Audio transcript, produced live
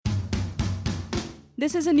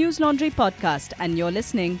This is a News Laundry podcast, and you're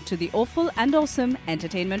listening to the Awful and Awesome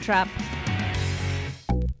Entertainment Wrap.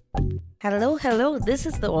 Hello. This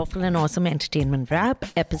is the Awful and Awesome Entertainment Wrap,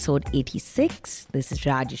 episode 86. This is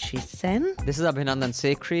Rajeshri Sen. This is Abhinandan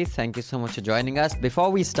Sekhri. Thank you so much for joining us.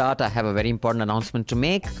 Before we start, I have a very important announcement to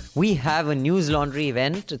make. We have a News Laundry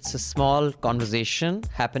event. It's a small conversation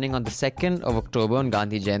happening on the 2nd of October on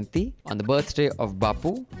Gandhi Jayanti, on the birthday of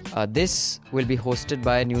Bapu. This will be hosted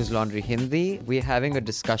by News Laundry Hindi. We're having a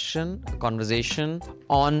discussion, a conversation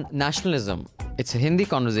on nationalism. It's a Hindi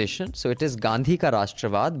conversation, so it is Gandhi ka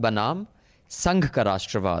Rashtravad banam Sangh ka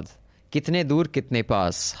Rashtravad. Kitne dur, kitne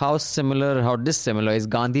paas. How similar, how dissimilar is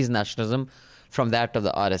Gandhi's nationalism from that of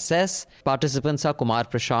the RSS? Participants are Kumar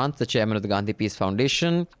Prashant, the chairman of the Gandhi Peace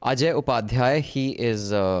Foundation. Ajay Upadhyay, he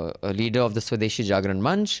is a leader of the Swadeshi Jagran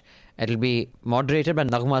Manch. It'll be moderated by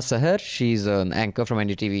Nagma Sahar. She's an anchor from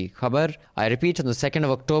NDTV Khabar. I repeat, on the 2nd of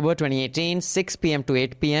October 2018, 6 p.m. to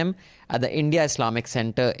 8 p.m. at the India Islamic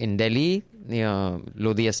Center in Delhi, near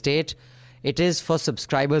Lodi Estate. It is for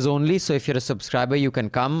subscribers only, so if you're a subscriber, you can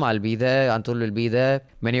come. I'll be there. Antul will be there.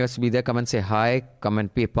 Many of us will be there. Come and say hi. Come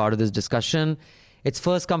and be a part of this discussion. It's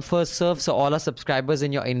first come, first serve. So all our subscribers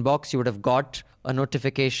in your inbox, you would have got a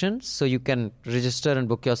notification. So you can register and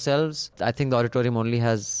book yourselves. I think the auditorium only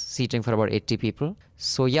has seating for about 80 people.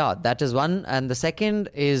 So yeah, that is one. And the second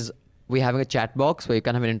is we're having a chat box where you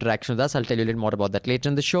can have an interaction with us. I'll tell you a little more about that later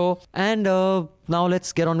in the show. And now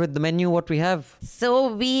let's get on with the menu, what we have.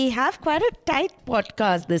 So we have quite a tight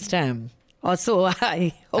podcast this time. Or so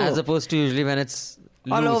I hope. As opposed to usually when it's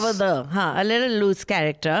loose. All over a little loose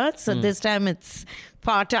character. So this time it's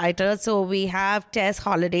far tighter. So we have Tess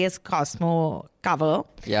Holiday's Cosmo cover.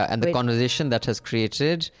 Yeah, and the conversation that has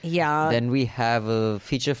created. Yeah. Then we have a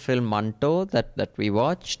feature film Manto that we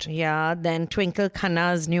watched. Yeah, then Twinkle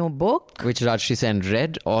Khanna's new book. Which Rajshri Sen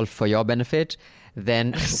read, all for your benefit.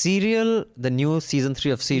 Then Serial, the new season 3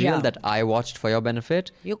 of Serial that I watched for your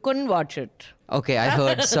benefit. You couldn't watch it. Okay, I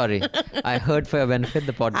heard, sorry. I heard for your benefit,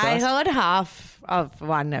 the podcast. I heard half of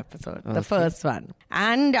one episode, the first one.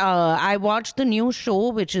 And I watched the new show,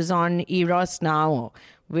 which is on Eros now,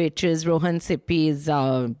 which is Rohan Sippy's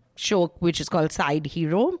show, which is called Side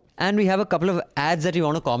Hero. And we have a couple of ads that we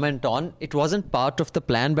want to comment on. It wasn't part of the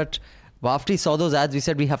plan, but after we saw those ads, we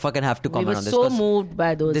said we have to comment on this. We were so moved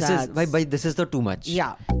by those ads. This is the too much.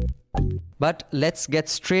 Yeah. But let's get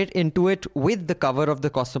straight into it with the cover of the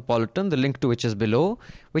Cosmopolitan, the link to which is below,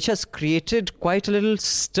 which has created quite a little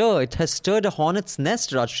stir. It has stirred a hornet's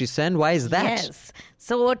nest, Rajshri Sen. Why is that? Yes.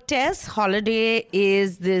 So Tess Holiday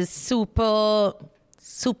is this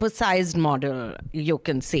supersized model, you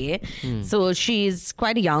can say. So she's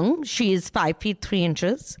quite young. She's 5 feet 3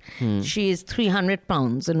 inches. She's 300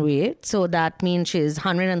 pounds in weight. So that means she's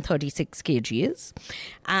 136 kgs.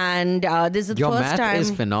 And this is the your first time. Your math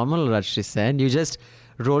is phenomenal, Rajshri Sen. You just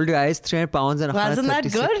rolled your eyes 300 pounds and Wasn't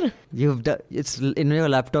that good? You've done, it's in your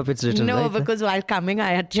laptop, it's written, no, right? because while coming,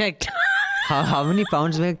 I had checked. How many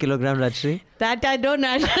pounds make a kilogram, Rajshri? That I don't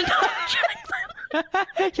know.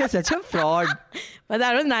 You're such a fraud. But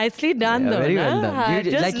that was nicely done, though. Very well done. I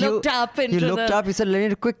just looked up into You looked up, you said, let me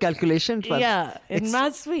do a quick calculation. Yeah, it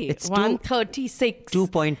must be. It's 136.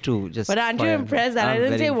 2.2. Just but aren't you impressed that I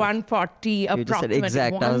didn't say 140 approximately? You just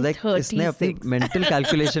said exact. I was like, isne apni mental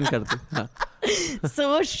calculation kar di.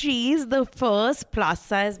 So she's the first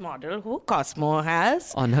plus-size model who Cosmo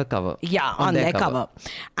has. On her cover. Yeah, on their cover.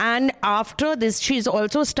 And after this, she's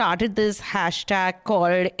also started this hashtag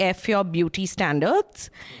called F Your Beauty Standards.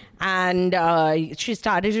 And she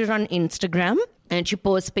started it on Instagram. And she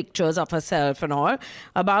posts pictures of herself and all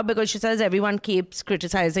because she says everyone keeps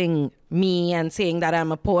criticizing me and saying that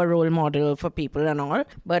I'm a poor role model for people and all.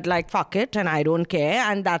 But like, fuck it, and I don't care.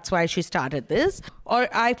 And that's why she started this. Or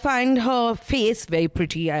I find her face very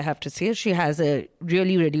pretty, I have to say. She has a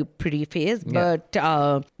really, really pretty face. Yeah.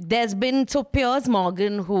 But there's been, so Piers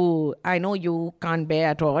Morgan, who I know you can't bear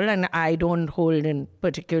at all, and I don't hold in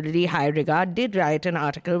particularly high regard, did write an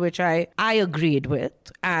article which I agreed with.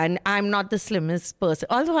 And I'm not the slimmest person.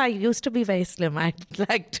 Although I used to be very slim, I'd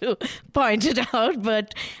like to point it out.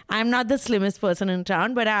 But I'm not the slimmest person in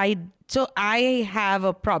town. But I have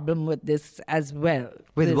a problem with this as well.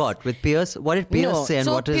 With what? With Piers? What did Piers say and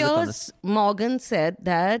what is the Piers Morgan said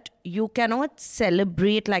that you cannot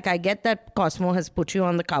celebrate, like I get that Cosmo has put you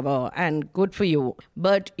on the cover and good for you,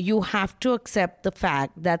 but you have to accept the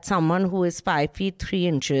fact that someone who is 5 feet 3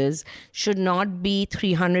 inches should not be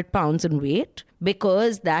 300 pounds in weight,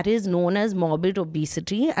 because that is known as morbid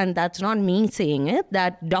obesity, and that's not me saying it,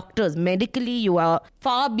 that doctors, medically you are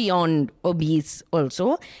far beyond obese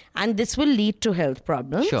also, and this will lead to health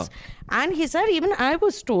problems. Sure. And he said, even I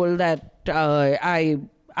was told that I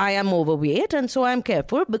am overweight, and so I'm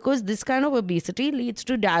careful because this kind of obesity leads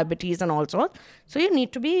to diabetes and all sorts. So you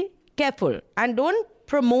need to be careful and don't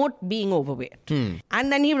promote being overweight.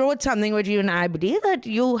 And then he wrote something which you and I believe, that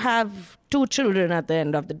you have 2 children at the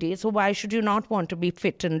end of the day. So why should you not want to be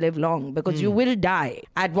fit and live long? Because you will die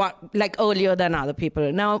earlier than other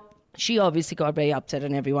people. Now, she obviously got very upset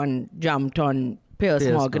and everyone jumped on Piers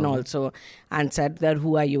Morgan also and said that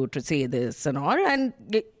who are you to say this and all. And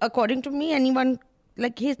according to me, anyone,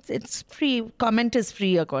 it's free. Comment is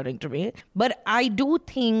free according to me. But I do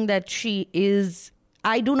think that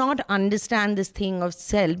I do not understand this thing of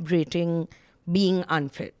celebrating being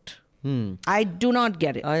unfit. I do not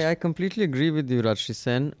get it. I completely agree with you, Rajshri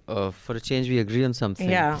Sen. For a change, we agree on something.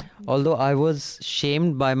 Yeah. Although I was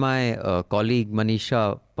shamed by my colleague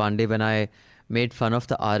Manisha Pandey when I made fun of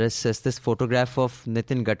the RSS, this photograph of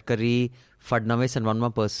Nitin Gadkari, Fadnavis and one more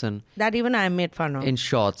person. That even I made fun of. In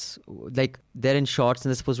shorts. Like, they're in shorts and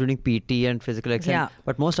they're supposed to be doing PT and physical exercise. Yeah.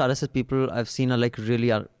 But most RSS people I've seen are really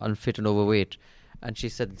unfit and overweight. And she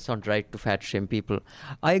said it's not right to fat shame people.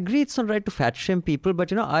 I agree it's not right to fat shame people,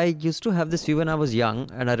 but I used to have this view when I was young,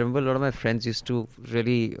 and I remember a lot of my friends used to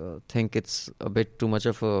really think it's a bit too much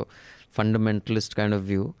of a fundamentalist kind of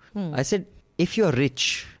view. I said, if you're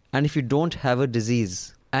rich and if you don't have a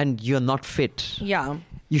disease and you're not fit,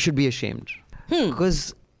 you should be ashamed.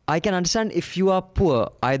 Because I can understand if you are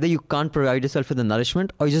poor, either you can't provide yourself with the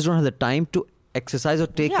nourishment or you just don't have the time to exercise or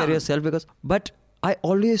take care of yourself. But I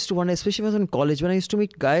always used to wonder, especially when I was in college, when I used to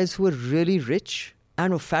meet guys who were really rich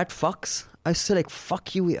and were fat fucks, I used to say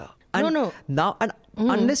fuck you, yeah. And no. Now,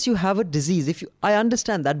 unless you have a disease, I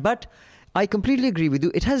understand that, but I completely agree with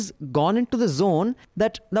you. It has gone into the zone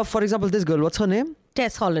that, now for example, this girl, what's her name?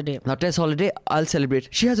 Tess Holiday. Now Tess Holiday, I'll celebrate.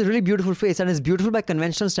 She has a really beautiful face and is beautiful by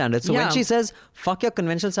conventional standards. So when she says, fuck your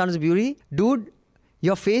conventional standards of beauty, dude,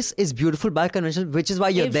 your face is beautiful by conventional, which is why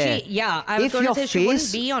you're there. I was going to say she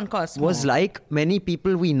wouldn't be on Cosmo. Was like many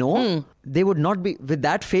people we know, they would not be, with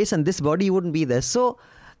that face and this body, you wouldn't be there. So,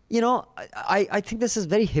 I think this is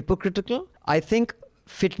very hypocritical. I think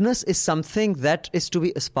fitness is something that is to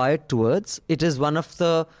be aspired towards. It is one of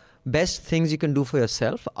the best things you can do for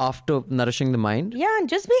yourself after nourishing the mind. Yeah, and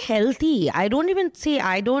just be healthy.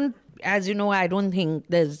 As you know, I don't think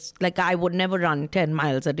there's, I would never run 10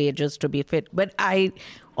 miles a day just to be fit. But I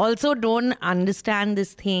also don't understand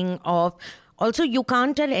this thing of, also you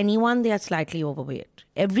can't tell anyone they are slightly overweight.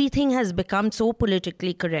 Everything has become so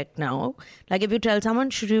politically correct now. If you tell someone,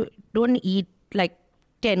 don't eat 10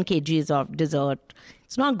 kgs of dessert,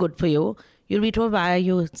 it's not good for you. You'll be told, why are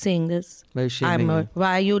you saying this? Why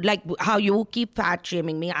are you, how you keep fat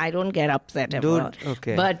shaming me? I don't get upset ever. Dude,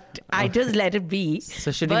 okay. But I just let it be.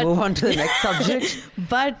 So should we move on to the next subject?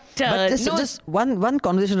 Just one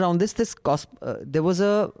conversation around this. There was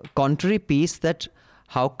a contrary piece that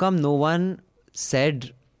how come no one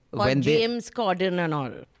said when James Corden and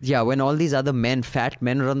all. Yeah, when all these other fat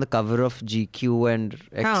men were on the cover of GQ and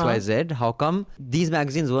XYZ, how come these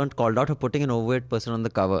magazines weren't called out for putting an overweight person on the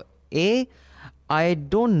cover? I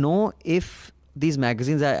don't know if these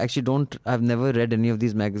magazines, I've never read any of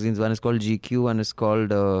these magazines. One is called GQ, one is called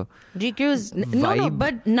GQ is Vibe.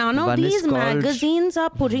 But none of these magazines are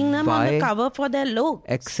putting them on the cover for their look.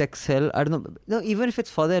 XXL, I don't know. No, even if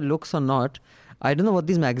it's for their looks or not, I don't know what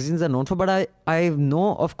these magazines are known for, but I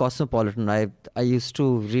know of Cosmopolitan. I used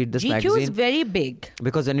to read this magazine. GQ is very big.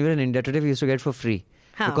 Because when we were in India Today, we used to get it for free.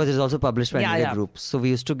 Because it's also published by India Group. So we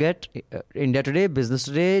used to get India Today, Business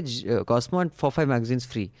Today, Cosmo and 4-5 magazines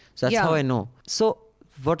free. So that's how I know. So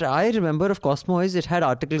what I remember of Cosmo is it had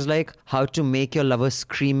articles like how to make your lover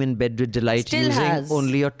scream in bed with delight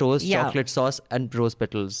only your toast, chocolate sauce and rose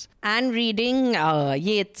petals. And reading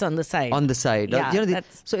Yeats on the side. On the side. Yeah,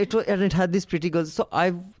 it had these pretty girls.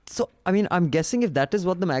 I'm guessing if that is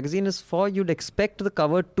what the magazine is for, you'd expect the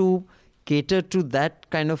cover to cater to that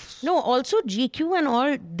kind of... No, also GQ and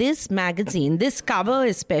all, this magazine, this cover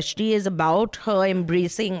especially is about her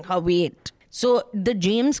embracing her weight. So the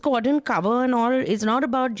James Corden cover and all is not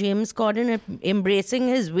about James Corden embracing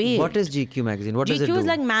his weight. What is GQ magazine? What does it do? GQ is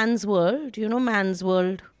like Man's World. Do you know Man's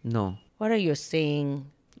World? No. What are you saying?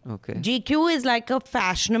 Okay. GQ is like a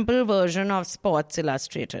fashionable version of Sports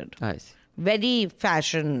Illustrated. I see. Very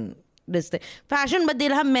fashion, but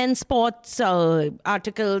they'll have men's sports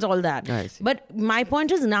articles, all that. I see. But my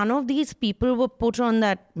point is, none of these people were put on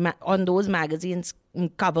on those magazines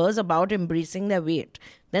covers about embracing their weight.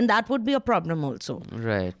 Then that would be a problem also.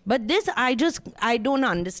 Right. But this, I don't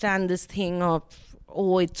understand this thing of,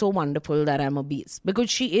 oh, it's so wonderful that I'm obese. Because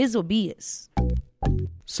she is obese.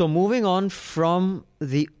 So moving on from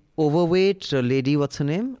the overweight lady, what's her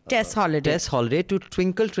name? Tess Holiday. Tess Holiday, to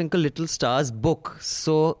Twinkle Twinkle Little Stars book.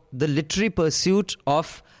 So the literary pursuit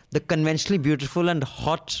of the conventionally beautiful and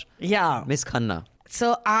hot Miss Khanna.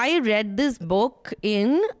 So I read this book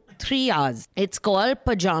in 3 hours. It's called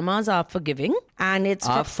Pajamas Are Forgiving, and it's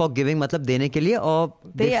Are forgiving matlab dene ke liye or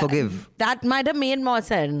they forgive? That might have made more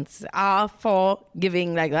sense. Are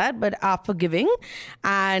forgiving like that, but are forgiving.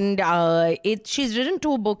 And she's written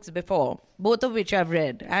 2 books before, both of which I've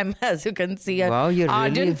read. I'm, as you can see, an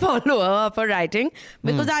ardent follower of her writing,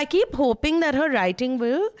 because I keep hoping that her writing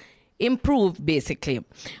will improve, basically,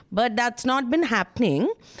 but that's not been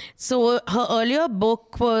happening. So her earlier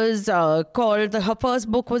book was called, her first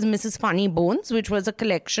book was Mrs. Funny Bones, which was a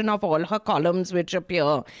collection of all her columns which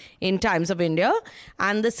appear in Times of India,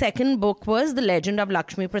 and the second book was The Legend of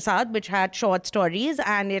Lakshmi Prasad, which had short stories,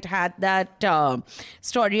 and it had that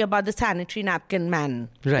story about the sanitary napkin man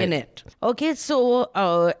in it. Okay, so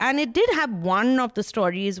and it did have, one of the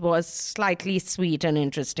stories was slightly sweet and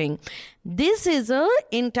interesting. This is a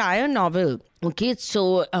entire novel. Okay,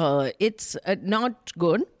 so it's not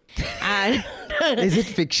good. And is it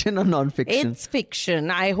fiction or non-fiction? It's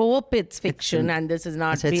fiction. I hope it's fiction, and this is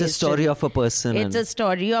not. It's a story of a person. It's a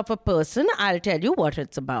story of a person. I'll tell you what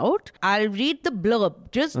it's about. I'll read the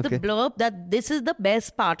blurb, just the blurb, that this is the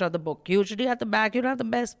best part of the book. Usually at the back, you have the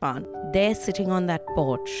best part. There, sitting on that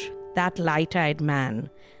porch, that light-eyed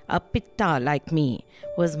man, a pitta like me,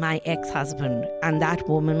 was my ex-husband, and that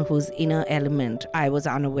woman whose inner element I was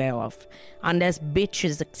unaware of, unless bitch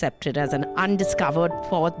is accepted as an undiscovered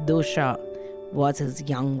fourth dosha, was his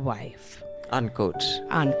young wife. Unquote.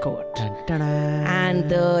 Unquote.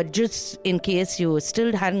 And just in case you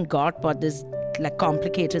still hadn't got what this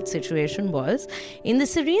complicated situation was, in the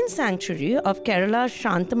serene sanctuary of Kerala's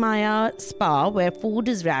Shantamaya spa, where food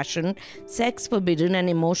is rationed, sex forbidden and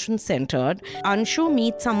emotion centered, Anshu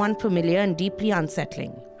meets someone familiar and deeply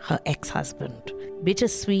unsettling, her ex-husband.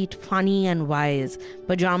 Bittersweet, funny and wise,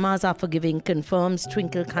 Pajamas Are Forgiving confirms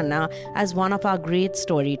Twinkle Khanna as one of our great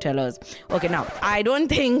storytellers. Okay, now, I don't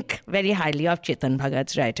think very highly of Chetan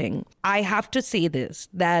Bhagat's writing. I have to say this,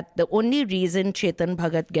 that the only reason Chetan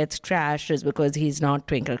Bhagat gets trashed is because he's not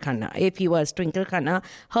Twinkle Khanna. If he was Twinkle Khanna,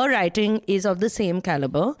 her writing is of the same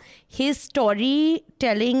caliber. His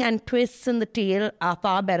storytelling and twists in the tale are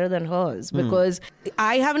far better than hers, because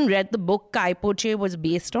I haven't read the book Kai Poche was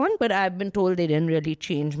based on, but I've been told they didn't really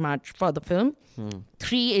change much for the film.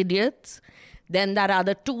 3 idiots, then there are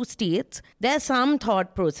the 2 states. There's some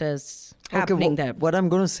thought process happening there. What I'm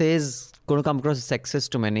going to say is going to come across as sexist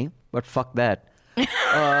to many, but fuck that.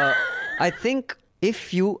 I think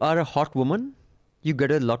if you are a hot woman, you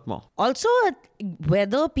get a lot more. Also,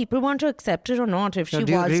 whether people want to accept it or not, if she was not...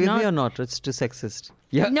 Do you agree with me or not? It's too sexist.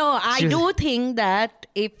 Yeah. No, I do think that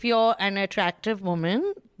if you're an attractive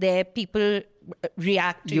woman, there people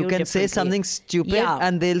react to you can say something stupid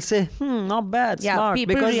and they'll say, not bad, smart.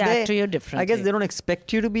 People because react to you differently. I guess they don't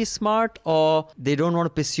expect you to be smart, or they don't want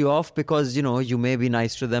to piss you off because, you may be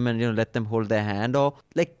nice to them and, let them hold their hand. Or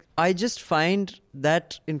I just find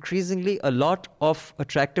that increasingly a lot of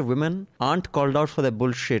attractive women aren't called out for their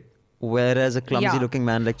bullshit, whereas a clumsy looking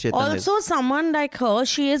man like Chetan is. Also, someone like her,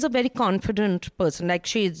 she is a very confident person.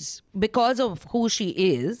 She's, because of who she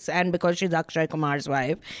is and because she's Akshay Kumar's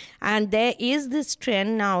wife. And there is this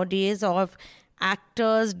trend nowadays of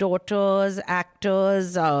actors, daughters,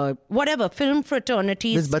 actors, whatever, film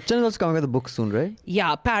fraternities. This Bachchan is also coming with a book soon, right?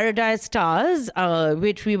 Yeah, Paradise Stars,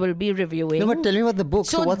 which we will be reviewing. No, but tell me about the book.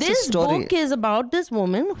 So what's the story? This book is about this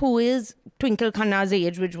woman who is Twinkle Khanna's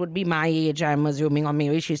age, which would be my age, I'm assuming, or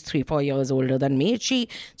maybe she's 3-4 years older than me.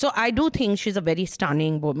 So I do think she's a very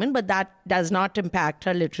stunning woman, but that does not impact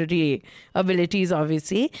her literary abilities,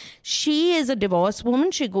 obviously. She is a divorced woman.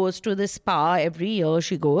 She goes to the spa every year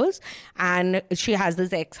she goes, and she has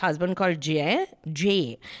this ex-husband called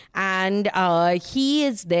Jay, and he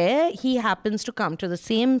is there. He happens to come to the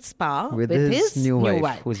same spa with his new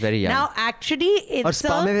wife, who's very young. Now, actually, it's और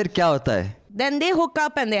spa में फिर क्या होता है? Then they hook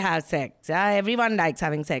up and they have sex. Everyone likes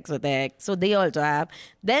having sex with their ex, so they also have.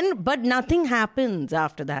 But nothing happens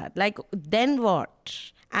after that. Then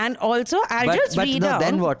what? And also, I'll just read out.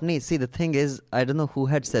 Then what? See, the thing is, I don't know who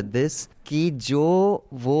had said this, कि जो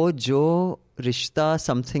रिश्ता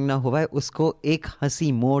something ना हुआ है, उसको एक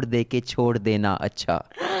हंसी मोड़ दे के छोड़ देना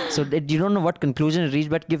अच्छा. So you don't know what conclusion it reached,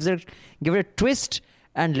 but give it a twist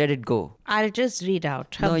and let it go. I'll just read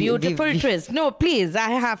out her beautiful twist. No, please, I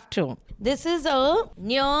have to. This is a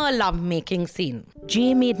near love-making scene.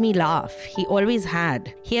 Jay made me laugh. He always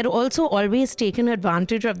had. He had also always taken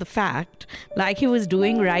advantage of the fact, like he was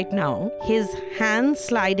doing right now, his hand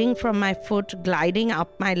sliding from my foot, gliding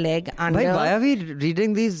up my leg under... Why are we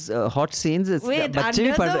reading these hot scenes? It's Wait, under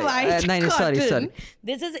the white cotton. Sorry.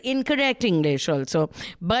 This is incorrect English also.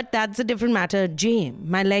 But that's a different matter. Jay,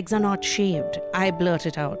 my legs are not shaved. I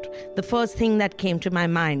blurted out. The first thing that came to my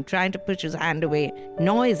mind, trying to push his hand away,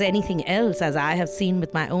 nor is anything else as I have seen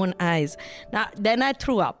with my own eyes. Now, then I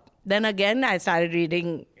threw up. Then again, I started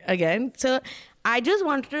reading again. So I just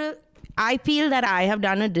wanted to... I feel that I have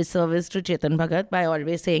done a disservice to Chetan Bhagat by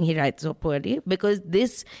always saying he writes so poorly, because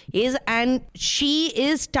this is, and she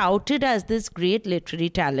is touted as this great literary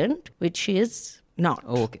talent, which she is not.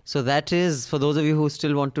 Oh, okay. So that is, for those of you who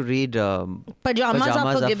still want to read Pajamas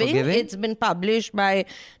Are Forgiving. It's been published by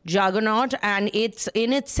Juggernaut, and it's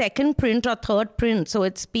in its second print or third print. So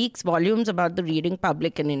it speaks volumes about the reading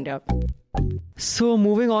public in India. So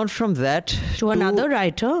moving on from that To another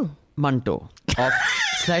writer. Manto, of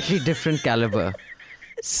slightly different caliber.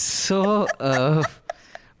 So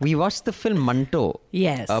we watched the film Manto.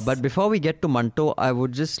 Yes. But before we get to Manto, I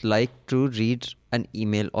would just like to read an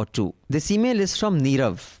email or two. This email is from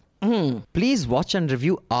Nirav. Please watch and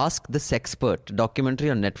review Ask the Sexpert, documentary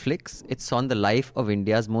on Netflix. It's on the life of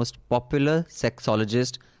India's most popular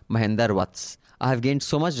sexologist, Mahendra Vats. I have gained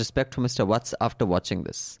so much respect for Mr. Vats after watching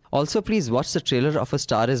this. Also, please watch the trailer of A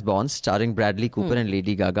Star Is Born starring Bradley Cooper and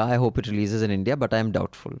Lady Gaga. I hope it releases in India, but I am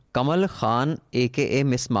doubtful. Kamal Khan, aka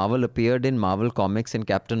Miss Marvel, appeared in Marvel Comics in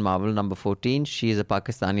Captain Marvel number 14. She is a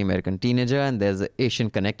Pakistani-American teenager, and there's an Asian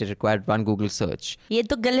Connect. It required one Google search. ये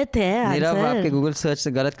तो गलत है Nirav, answer. आपके Google search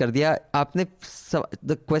से गलत कर दिया. आपने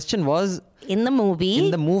the question was In the movie. in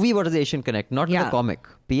the movie, what is the Asian Connect, not in the Yeah. comic.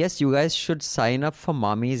 P.S. You guys should sign up for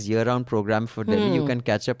Mami's year-round program for Delhi. You can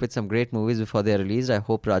catch up with some great movies before they're released. I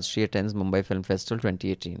hope Rajshri attends Mumbai Film Festival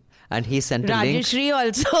 2018. And he sent a link. Rajeshri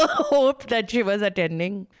also hoped that she was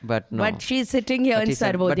attending. But no. But she's sitting here But in he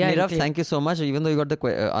said- But Sarvodaya. Nirav, thank you so much. Even though you got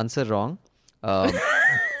the answer wrong,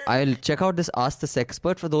 I'll check out this Ask the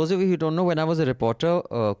Sexpert. For those of you who don't know, when I was a reporter,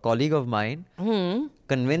 a colleague of mine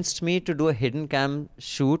convinced me to do a hidden cam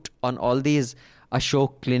shoot on all these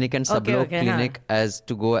Ashok Clinic and Sablok Clinic as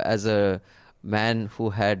to go as a man who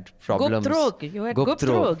had problems. Guptrog. You had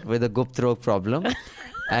Guptrog. With a Guptrog problem.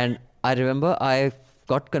 And I remember I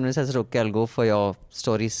got convinced. I said, okay, I'll go for your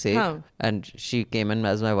story's sake. And she came in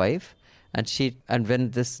as my wife. And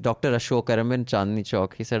when this Dr. Ashok Karam in Chandni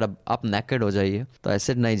Chowk, he said, "Aap naked ho jaiye." So I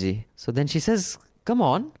said, "Nahi ji." So then she says, "Come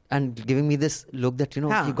on," and giving me this look that,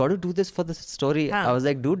 you got to do this for the story. I was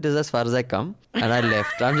like, dude, this is as far as I come. And I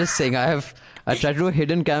left. I'm just saying, I tried to do a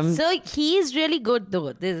hidden cam. So he's really good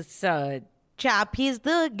though. This chap, he's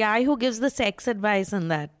the guy who gives the sex advice in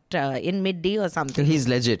that in midday or something. He's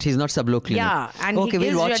legit. He's not Sablo Clinic. Yeah, and okay, he we'll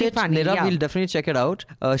is watch really it. funny, Nirav, yeah. we'll definitely check it out.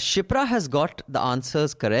 Shipra has got the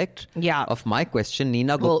answers correct of my question.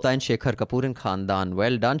 Nina Gupta and Shekhar Kapoor in Khandan.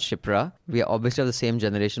 Well done, Shipra. We are obviously of the same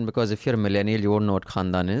generation, because if you're a millennial, you won't know what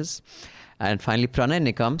Khandan is. And finally, Pranay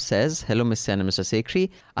Nikam says, "Hello, Miss Sen and Mr. Sekhri.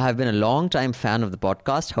 I have been a long-time fan of the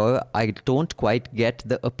podcast. However, I don't quite get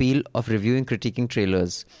the appeal of reviewing, critiquing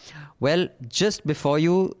trailers." Well, just before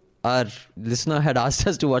you, our listener had asked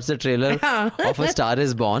us to watch the trailer of A Star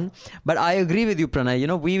Is Born. But I agree with you,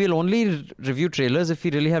 Pranay. We will only review trailers if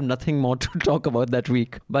we really have nothing more to talk about that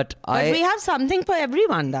week. But we have something for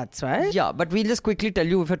everyone, that's right. Yeah, but we'll just quickly tell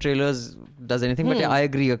you if a trailer does anything. But yeah, I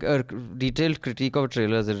agree. A detailed critique of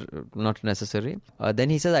trailers is not necessary.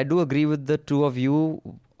 Then he says, "I do agree with the two of you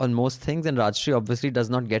on most things, and Rajshri obviously does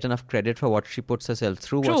not get enough credit for what she puts herself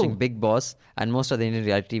through watching Big Boss and most of the Indian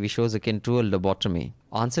reality TV shows akin to a lobotomy."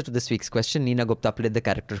 Answer to this week's question: Nina Gupta played the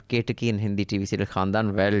character Ketaki in Hindi TV serial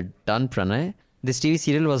Khandan. Well done, Pranay. This TV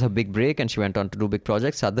serial was her big break, and she went on to do big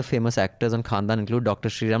projects. Other famous actors on Khandan include Dr.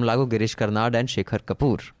 Sriram Lagu, Girish Karnad and Shekhar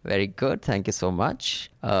Kapoor. Very good. Thank you so much.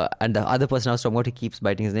 And the other person I was talking about, he keeps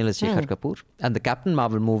biting his nail, is Shekhar Kapoor. And the Captain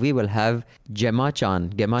Marvel movie will have Gemma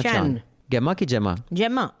Chan. Gemma ki Gemma?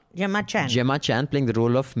 Gemma Chan. Gemma Chan playing the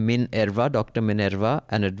role of Minerva, Dr. Minerva,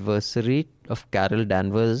 an adversary of Carol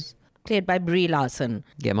Danvers. Played by Brie Larson.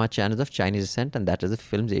 Gemma Chan is of Chinese descent, and that is the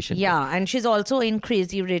film's Asian. Yeah, and she's also in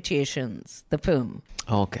Crazy Rich Asians, the film.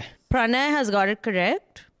 Okay. Pranay has got it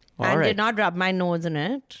correct. All and right. did not rub my nose in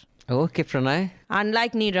it. Okay, Pranay.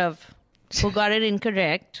 Unlike Nirav, who got it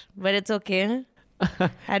incorrect. But it's okay.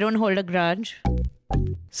 I don't hold a grudge.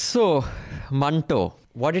 So, Manto.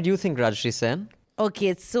 What did you think, Rajshri Sen?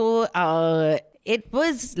 Okay, so It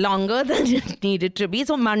was longer than it needed to be.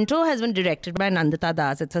 So Manto has been directed by Nandita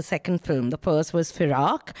Das. It's a second film. The first was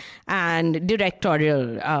Firak, and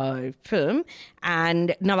directorial film.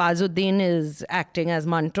 And Nawazuddin is acting as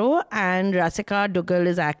Manto, and Rasika Dugal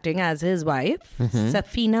is acting as his wife.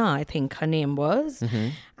 Safina, I think her name was.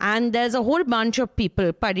 And there's a whole bunch of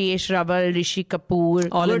people. Paresh Rawal, Rishi Kapoor,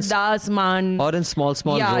 Gurdas Mann. Or in small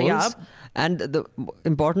roles. Yeah. And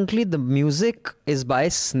importantly, the music is by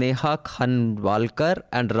Sneha Khanwalkar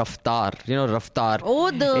and Raftar. You know Raftar. Oh,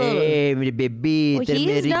 Hey, baby.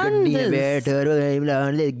 he's done this.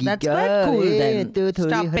 That's quite cool then.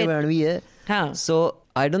 Stop it. Huh. So,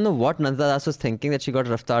 I don't know what Nandita Das was thinking that she got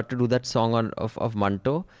Raftar to do that song of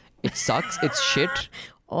Manto. It sucks. It's shit.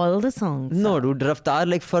 All the songs. No, dude, Raftar,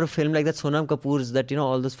 like for a film like that, Sonam Kapoor's, that,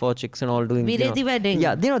 all those 4 chicks and all doing. Viredi Wedding.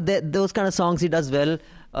 Yeah, those kind of songs he does well.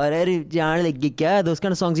 Those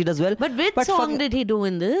kind of songs he does well. But which song did he do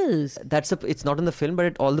in this? It's not in the film,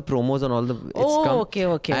 but all the promos and all the.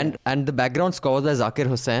 Okay. And the background score was by Zakir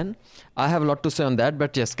Hussain. I have a lot to say on that,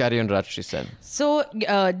 but yes, carry on, Rajshri Sen. So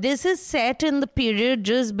this is set in the period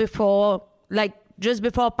just before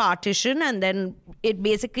partition, and then it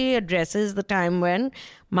basically addresses the time when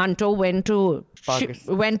Manto went to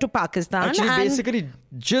Pakistan. Actually, basically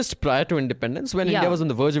just prior to independence, when India was on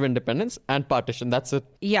the verge of independence and partition. That's it.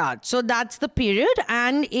 Yeah, so that's the period,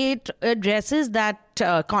 and it addresses that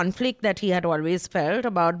conflict that he had always felt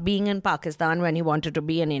about being in Pakistan when he wanted to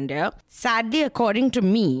be in India. Sadly, according to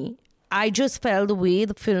me, I just felt the way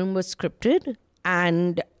the film was scripted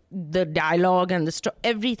and the dialogue and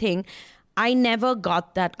everything, I never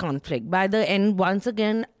got that conflict. By the end, once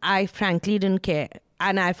again, I frankly didn't care.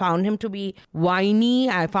 And I found him to be whiny.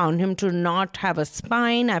 I found him to not have a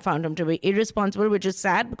spine. I found him to be irresponsible, which is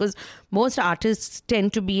sad because most artists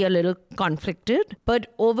tend to be a little conflicted.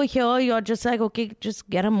 But over here, you're just like, okay, just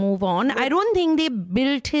get a move on. I don't think they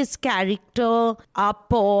built his character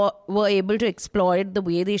up or were able to exploit the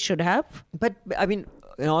way they should have. But, I mean,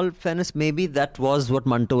 in all fairness, maybe that was what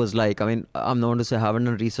Manto was like. I mean, I'm not going to say I haven't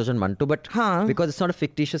done research on Manto, but because it's not a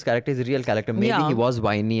fictitious character, it's a real character. Maybe he was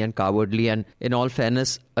whiny and cowardly. And in all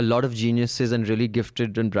fairness, a lot of geniuses and really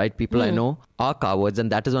gifted and bright people I know are cowards.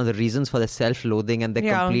 And that is one of the reasons for their self-loathing and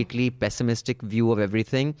their completely pessimistic view of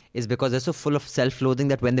everything, is because they're so full of self-loathing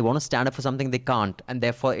that when they want to stand up for something, they can't. And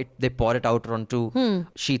therefore, they pour it out onto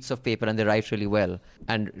sheets of paper and they write really well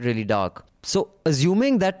and really dark. So,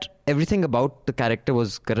 assuming that everything about the character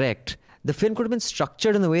was correct, the film could have been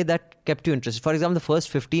structured in a way that kept you interested. For example, the first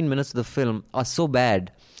 15 minutes of the film are so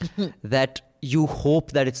bad that you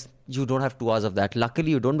hope that you don't have 2 hours of that. Luckily,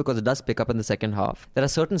 you don't, because it does pick up in the second half. There are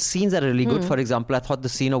certain scenes that are really good. For example, I thought the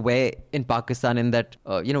scene of where in Pakistan, in that,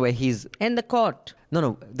 where he's... In the court.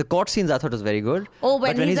 No, the court scenes I thought was very good. Oh,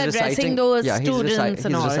 when he's addressing those students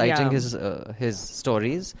and all. He's reciting his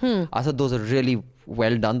stories. I thought those are really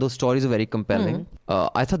well done. Those stories are very compelling.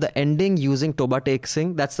 I thought the ending using Toba Tek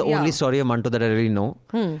Singh, that's the only story of Manto that I really know.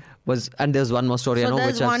 And there's one more story I know which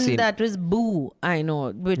I've seen. So there's one that was Boo, I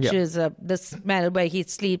know, which is the smell where he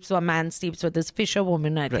sleeps, or a man sleeps with this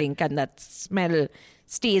fisherwoman, I think, and that smell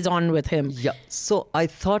stays on with him. Yeah, so I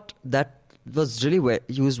thought that was really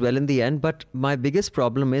used well in the end, but my biggest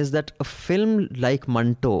problem is that a film like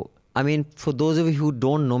Manto, I mean, for those of you who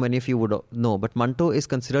don't know, many of you would know, but Manto is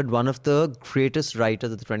considered one of the greatest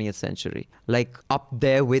writers of the 20th century, like up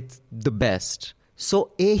there with the best.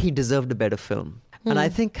 So he deserved a better film. And I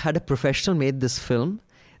think had a professional made this film,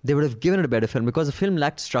 they would have given it a better film, because the film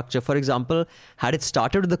lacked structure. For example, had it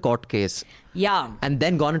started with the court case and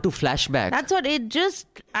then gone into flashback. That's what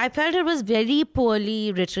I felt it was very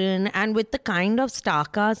poorly written, and with the kind of star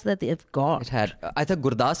cast that they've got. It had. I thought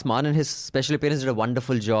Gurdas Mann in his special appearance did a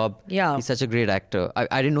wonderful job. Yeah. He's such a great actor.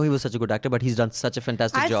 I didn't know he was such a good actor, but he's done such a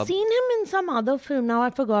fantastic job. I've seen him in some other film, now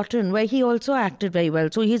I've forgotten, where he also acted very well.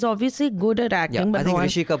 So he's obviously good at acting. Yeah, but I think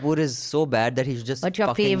Rishi Kapoor is so bad that he should just... But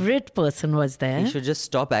your favourite person was there. He should just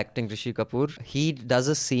stop acting, Rishi Kapoor. He does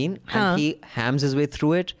a scene and he hams his way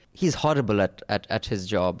through it. He's horrible at his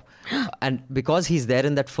job. And because he's there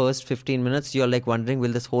in that first 15 minutes, you're like wondering,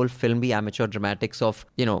 will this whole film be amateur dramatics of,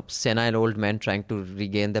 senile old men trying to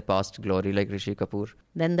regain their past glory like Rishi Kapoor?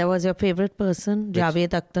 Then there was your favourite person, Javed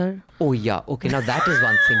Akhtar. Oh yeah, okay, now that is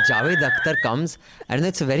one thing. Javed Akhtar comes, and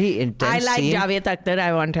it's a very intense scene. I like Javed Akhtar,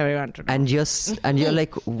 I want everyone to know. And you're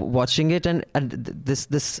like watching it, and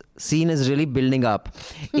this scene is really building up.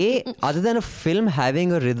 Other than a film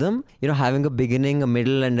having a rhythm, having a beginning, a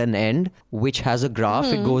middle and an end, which has a graph,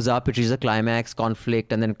 it goes up, it reaches a climax,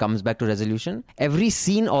 conflict, and then comes back to resolution. Every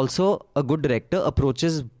scene also, a good director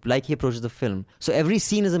approaches like he approaches the film. So every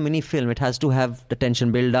scene is a mini film. It has to have the tension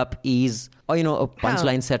tension build up, ease, or a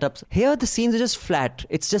punchline setups. Here the scenes are just flat.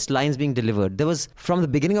 It's just lines being delivered. There was, from the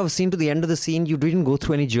beginning of a scene to the end of the scene, you didn't go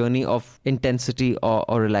through any journey of intensity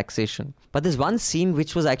or relaxation. But there's one scene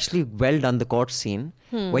which was actually well done, the court scene.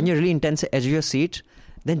 When you're really intense, edge of your seat,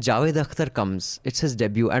 then Javed Akhtar comes. It's his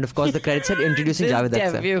debut. And of course, the credits said introducing Javed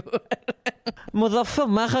Akhtar. Muzaffar,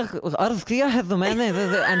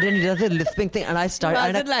 and then he does the lisping thing. And I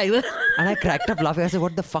started. And I cracked up laughing. I said,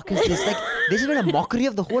 what the fuck is this? Like, this has been a mockery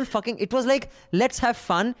of the whole fucking. It was like, let's have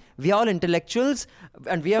fun. We are all intellectuals.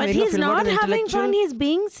 And we are making a film about an intellectual. But he's not having fun. He's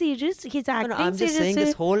being serious. He's acting I'm just saying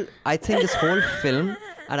I think this whole film,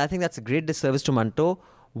 and I think that's a great disservice to Manto,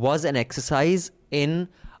 was an exercise in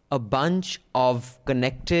a bunch of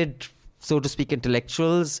connected, so to speak,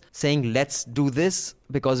 intellectuals saying, let's do this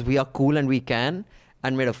because we are cool and we can,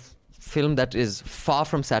 and made a film that is far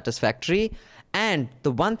from satisfactory. And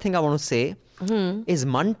the one thing I want to say is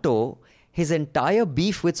Manto, his entire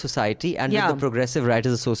beef with society and with the Progressive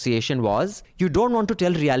Writers Association was, you don't want to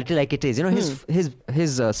tell reality like it is.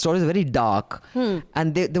 His stories are very dark,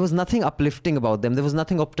 and there was nothing uplifting about them. There was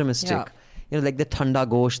nothing optimistic. Like the Thanda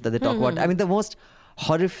Ghosh that they talk about. I mean, the most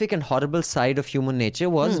horrific and horrible side of human nature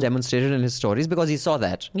was demonstrated in his stories because he saw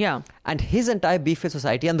that. Yeah. And his entire beef with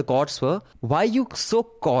society and the courts were, why are you so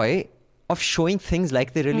coy of showing things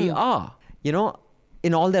like they really are? In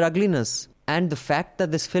all their ugliness. And the fact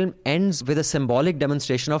that this film ends with a symbolic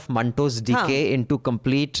demonstration of Manto's decay into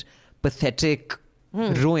complete, pathetic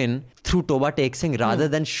ruin through Toba Tek Singh rather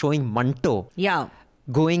than showing Manto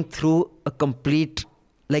going through a complete,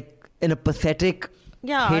 in a pathetic,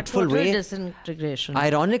 hateful way. Disintegration.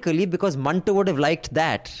 Ironically, because Manto would have liked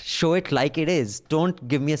that. Show it like it is. Don't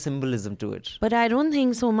give me a symbolism to it. But I don't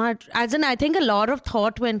think so much. As in, I think a lot of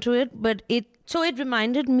thought went to it, but it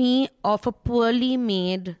reminded me of a poorly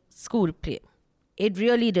made school play. It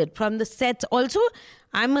really did. From the sets. Also,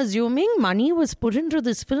 I'm assuming money was put into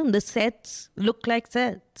this film. The sets look like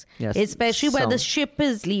sets. Yes. Especially where the ship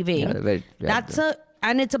is leaving.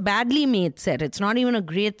 And it's a badly made set. It's not even a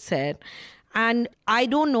great set. And I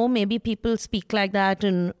don't know, maybe people speak like that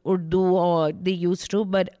in Urdu or they used to,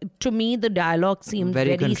 but to me the dialogue seemed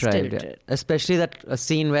very contrived. stilted. Especially that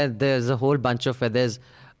scene where there's a whole bunch of, where there's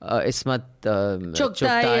Ismat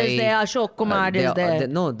Chugtai is there, Ashok Kumar is there.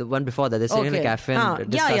 The one before that, they're sitting in a cafe and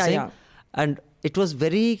discussing. And it was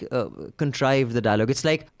very contrived, the dialogue. It's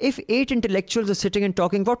like, if 8 intellectuals are sitting and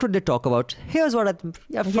talking, what would they talk about? Here's what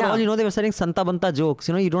for all you know, they were saying Santa Banta jokes.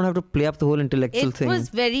 You don't have to play up the whole intellectual thing. It was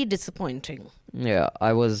very disappointing. Yeah,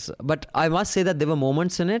 but I must say that there were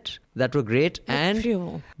moments in it that were great.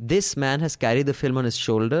 And this man has carried the film on his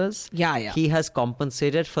shoulders. Yeah. He has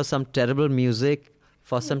compensated for some terrible music,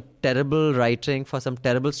 for some terrible writing, for some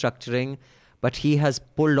terrible structuring. But he has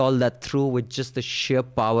pulled all that through with just the sheer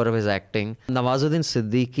power of his acting. Nawazuddin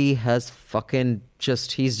Siddiqui has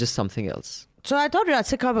he's just something else. So I thought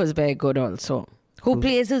Rasika was very good also, who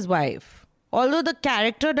plays his wife. Although the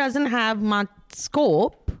character doesn't have much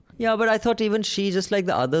scope. Yeah, but I thought even she, just like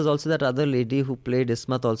the others, also that other lady who played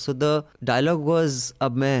Ismat also, the dialogue was,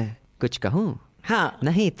 ab main kuch kahun,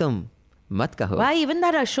 nahi tum. Mat kaho. Why even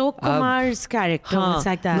that Ashok Kumar's character was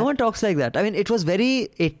like that? No one talks like that. I mean, it was very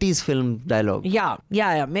 80s film dialogue.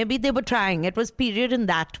 Yeah. Maybe they were trying. It was period in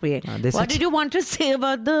that way. What did you want to say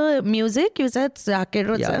about the music? You said Zakir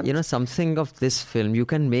Hussain. Yeah, something of this film you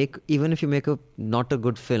can make, even if you make not a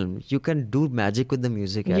good film, you can do magic with the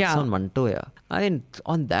music. Yeah. It's on Manto, yeah. I mean,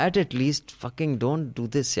 on that at least, fucking don't do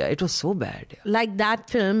this, yeah. It was so bad. Yeah. Like that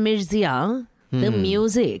film, Mirzia. The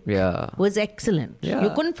music was excellent. Yeah.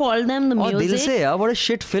 You couldn't fault them, the music. Dil Se, yeah, what a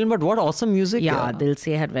shit film, but what awesome music. Yeah, Dil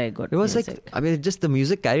Se had very good music. Just the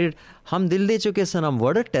music carried. Hum Dil De Chuke Sanam,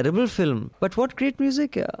 what a terrible film. But what great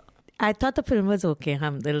music, yeah. I thought the film was okay,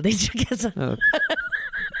 Hum Dil De Chuke Sanam. Okay.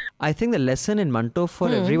 I think the lesson in Manto for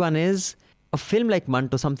everyone is, a film like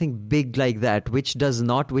Manto, something big like that, which is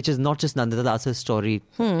not just Nandita Das's story,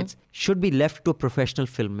 it should be left to a professional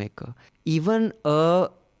filmmaker. Even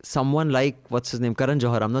someone like, what's his name, Karan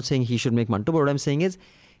Johar. I'm not saying he should make Manto, but what I'm saying is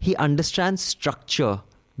he understands structure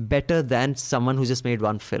better than someone who just made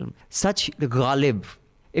one film. Such Ghalib.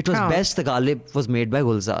 It was best the Ghalib was made by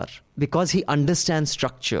Gulzar because he understands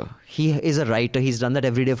structure. He is a writer. He's done that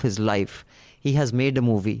every day of his life. He has made a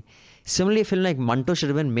movie. Similarly, a film like Manto should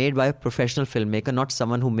have been made by a professional filmmaker, not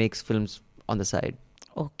someone who makes films on the side.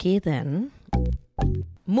 Okay, then.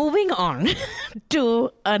 Moving on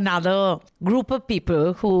to another group of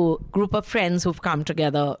friends who've come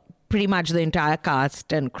together. Pretty much the entire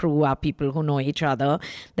cast and crew are people who know each other.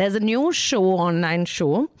 There's a new online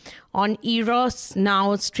show on Eros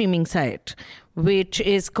Now streaming site, which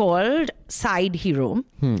is called Side Hero.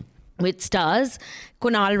 which stars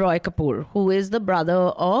Kunal Roy Kapoor, who is the brother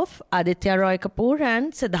of Aditya Roy Kapoor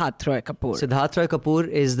and Siddharth Roy Kapoor. Siddharth Roy Kapoor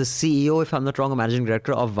is the CEO, if I'm not wrong, or managing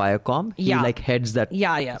director of Viacom. He Yeah. like heads that.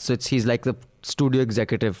 Yeah. So he's like the studio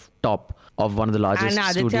executive top of one of the largest And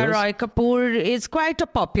Aditya studios. Roy Kapoor is quite a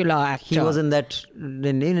popular actor. He was in that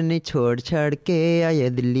Chhod Ke Aaye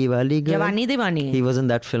Dilli Wali Girl. Jawani Diwani. He was in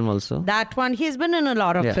that film also. That one, he's been in a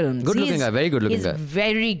lot of Yeah. films. Good-looking guy, very good-looking he's guy.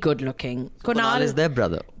 very good looking. Kunal is their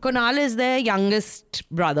brother. Kunal is their youngest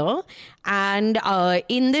brother. And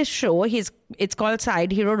in this show, it's called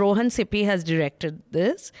Side Hero. Rohan Sippy has directed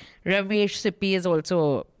this. Ramesh Sippy is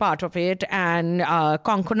also part of it. And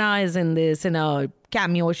Konkona is in this in a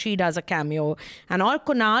cameo. She does a cameo. And all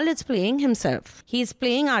Kunal is playing himself. He's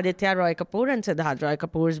playing Aditya Roy Kapoor and Siddharth Roy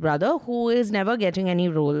Kapoor's brother, who is never getting any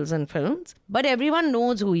roles in films. But everyone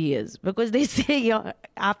knows who he is because they say, "Your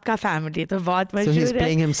aapka family." So he's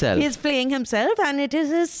playing himself. He's playing himself, and it is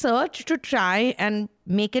his search to try and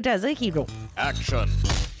make it as a hero. Action,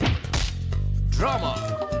 drama,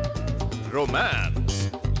 romance,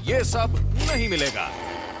 ये सब नहीं मिलेगा.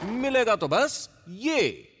 मिलेगा तो बस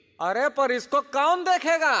ये. अरे पर इसको कौन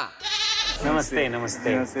देखेगा? नमस्ते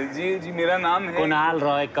नमस्ते नमस्ते जी मेरा नाम है कुणाल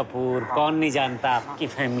रॉय कपूर. कौन नहीं जानता आपकी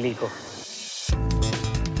फैमिली को?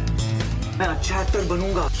 मैं अच्छा एक्टर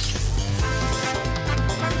बनूंगा.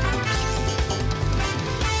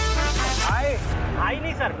 हाय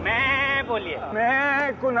नहीं सर, मैं बोलिए.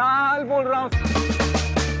 मैं कुणाल बोल रहा हूँ.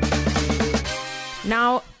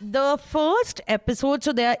 Now, the first episode,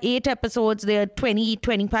 so there are 8 episodes, they are 20,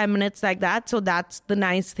 25 minutes like that. So that's the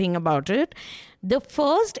nice thing about it. The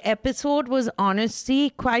first episode was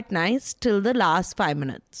honestly quite nice till the last 5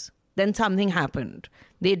 minutes. Then something happened.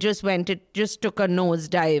 They just it just took a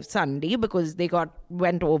nosedive suddenly because they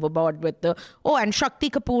went overboard with and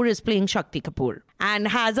Shakti Kapoor is playing Shakti Kapoor and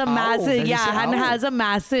has a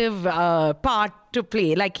massive part to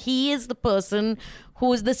play. Like he is the person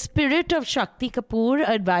who's the spirit of Shakti Kapoor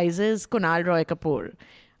advises Kunal Roy Kapoor.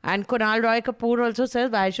 And Kunal Roy Kapoor also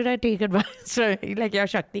says, why should I take advice? Like, you're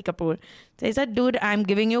Shakti Kapoor. So he said, dude, I'm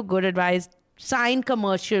giving you good advice. Sign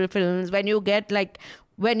commercial films. When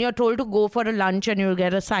you're told to go for a lunch and you'll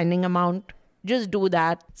get a signing amount, just do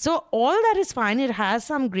that. So all that is fine. It has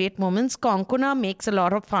some great moments. Konkona makes a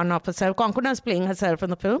lot of fun of herself. Konkona is playing herself in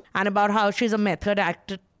the film and about how she's a method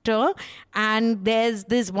actor. And there's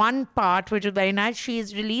this one part which is very nice.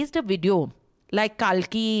 She's released a video. Like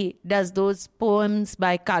Kalki does those poems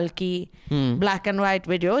by Kalki, black and white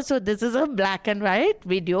video. So this is a black and white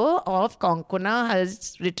video of Konkona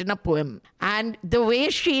has written a poem. And the way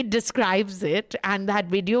she describes it and that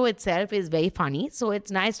video itself is very funny. So it's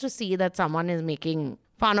nice to see that someone is making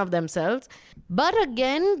fun of themselves. But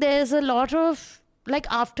again, there's a lot of, like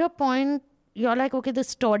after a point, you're like, okay, the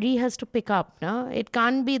story has to pick up. No? It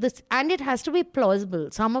can't be this. And it has to be plausible.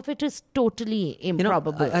 Some of it is totally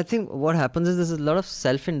improbable. I think what happens is there's a lot of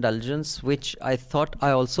self-indulgence, which I thought I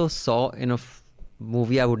also saw in a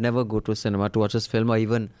movie. I would never go to a cinema to watch this film or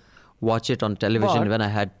even watch it on television when I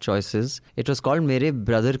had choices. It was called Mere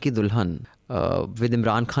Brother Ki Dulhan with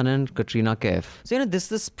Imran Khan and Katrina Kaif. So,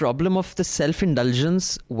 this problem of the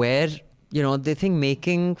self-indulgence where they think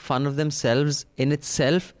making fun of themselves in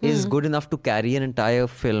itself is good enough to carry an entire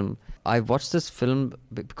film. I watched this film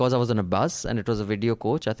because I was on a bus and it was a video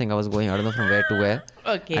coach. I think I was going, I don't know from where to where.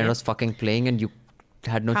 Okay. And it was fucking playing and you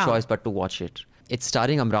had no choice but to watch it. It's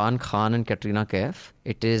starring Imran Khan and Katrina Kaif.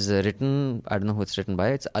 It is written, I don't know who it's written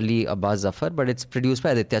by. It's Ali Abbas Zafar, but it's produced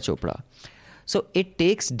by Aditya Chopra. So it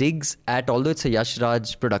takes digs at, although it's a Yash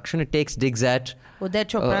Raj production, it takes digs at Uday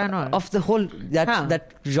Chopra and all. of the whole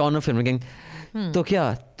that genre filmmaking. तो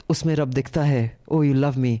क्या उसमें रब दिखता है? Oh, you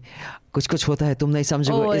love me. कुछ होता है तुम नहीं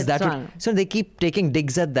समझोगे. Is that what? So they keep taking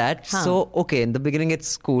digs at that. So okay, in the beginning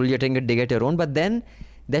it's cool. You're taking a dig at your own, but then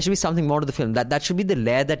there should be something more to the film. That should be the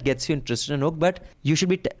layer that gets you interested and hooked. But you should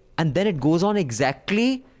be, and then it goes on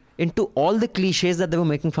exactly into all the cliches that they were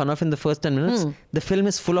making fun of in the first 10 minutes. The film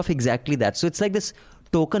is full of exactly that. So it's like this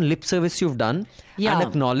token lip service you've done and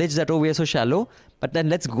acknowledge that, we are so shallow. But then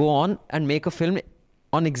let's go on and make a film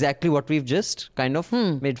on exactly what we've just kind of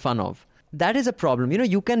made fun of. That is a problem.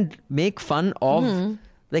 You can make fun of,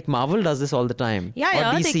 like Marvel does this all the time.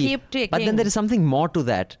 Yeah, or DC. they keep taking. But then there is something more to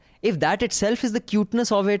that. If that itself is the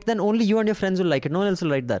cuteness of it, then only you and your friends will like it. No one else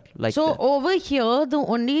will like that. Over here, the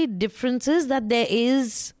only difference is that there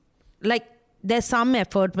is, there's some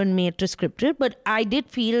effort when made to script it, but I did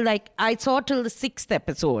feel like I saw till the 6th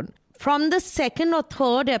episode. From the 2nd or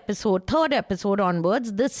 3rd episode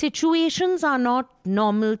onwards, the situations are not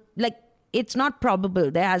normal. Like, it's not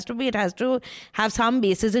probable. It has to have some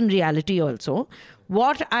basis in reality also.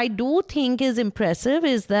 What I do think is impressive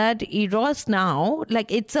is that Eros now, like,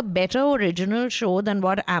 it's a better original show than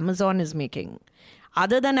what Amazon is making.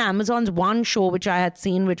 Other than Amazon's one show, which I had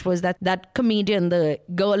seen, which was that comedian, the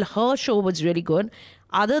girl, her show was really good.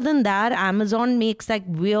 Other than that, Amazon makes like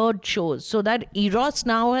weird shows. So that Eros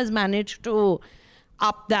now has managed to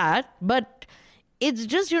up that. But it's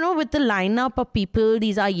just, with the lineup of people,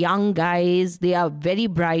 these are young guys. They are very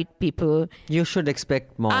bright people. You should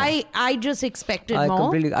expect more. I just expected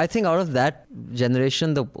more. I think out of that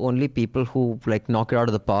generation, the only people who like knock it out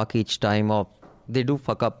of the park each time, or they do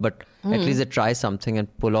fuck up, but at least they try something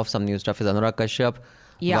and pull off some new stuff, is Anurag Kashyap,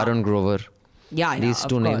 Varun Grover. Yeah, These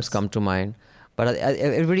two names come to mind. But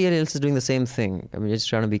everybody else is doing the same thing. I mean, just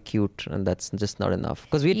trying to be cute, and that's just not enough.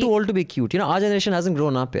 Because we're too old to be cute. Our generation hasn't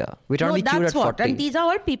grown up here. We're trying to be cute at 40. And these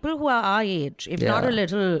are all people who are our age, if not a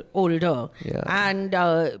little older. Yeah. And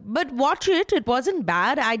but watch it. It wasn't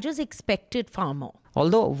bad. I just expected far more.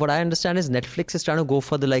 Although, what I understand is Netflix is trying to go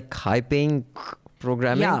for the like high-paying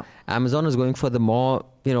programming. Yeah. Amazon is going for the more,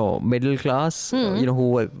 middle class,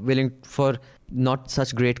 who are willing for not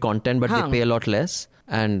such great content, but they pay a lot less.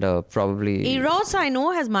 And probably... Eros, I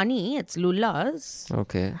know, has money. It's Lulla's.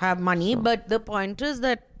 Okay. Have money. But the point is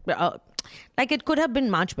that... it could have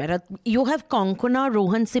been much better. You have Konkona,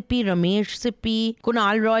 Rohan Sippy, Ramesh Sippy,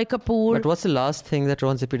 Kunal Roy Kapoor. But what's the last thing that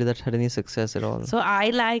Rohan Sippy did that had any success at all? So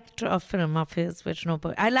I liked a film of his, which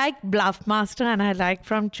I liked Bluffmaster, and I liked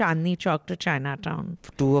From Chandni Chowk to Chinatown.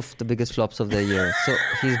 Two of the biggest flops of the year. So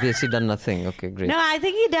he's basically done nothing. Okay, great. No, I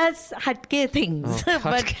think he does hatke things.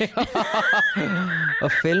 A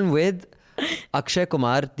film with Akshay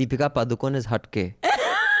Kumar, Deepika Padukone is hatke.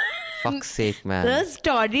 Fuck's sake, man. The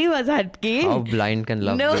story was hatke. How blind can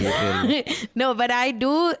love be? Really? No, but I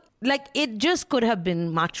do, it just could have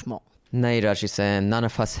been much more. Nahi, Rashi Sen, none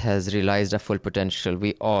of us has realized our full potential.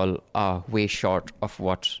 We all are way short of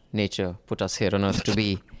what nature put us here on earth to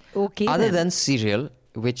be. Okay. Other than Serial,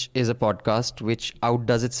 which is a podcast which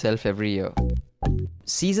outdoes itself every year.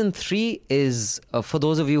 Season 3 is, for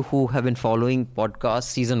those of you who have been following podcasts,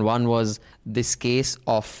 Season 1 was this case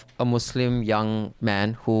of a Muslim young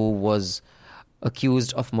man who was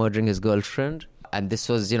accused of murdering his girlfriend. And this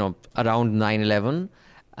was, around 9/11.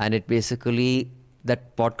 And it basically,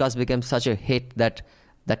 that podcast became such a hit that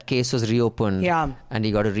that case was reopened. Yeah. And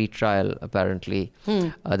he got a retrial, apparently.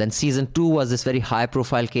 Then Season 2 was this very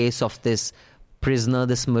high-profile case of this prisoner,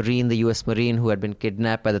 this Marine, the US Marine, who had been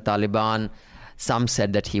kidnapped by the Taliban. Some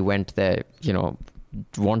said that he went there,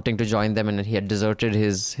 wanting to join them, and he had deserted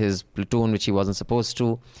his platoon, which he wasn't supposed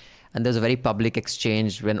to. And there's a very public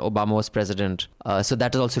exchange when Obama was president. So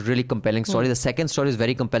that is also a really compelling story. The second story is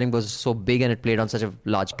very compelling because it's so big and it played on such a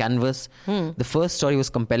large canvas. The first story was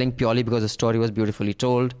compelling purely because the story was beautifully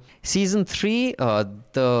told. Season 3,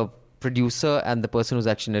 the producer and the person who's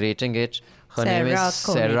actually narrating it, her name is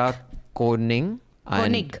Sarah Koenig.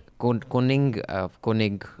 Koenig,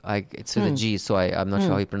 it's with a G, so I'm not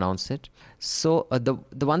sure how you pronounce it. So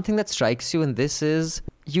the one thing that strikes you in this is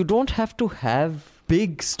you don't have to have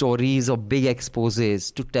big stories or big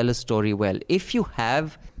exposés to tell a story well. If you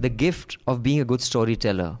have the gift of being a good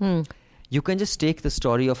storyteller, you can just take the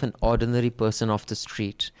story of an ordinary person off the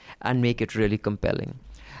street and make it really compelling.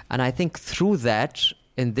 And I think through that,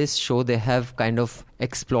 in this show, they have kind of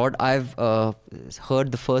explored. I've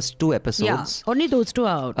heard the first 2 episodes. Yeah, only those 2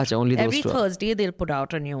 are out. Achha, only those Every 2 Thursday, they'll put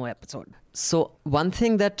out a new episode. So one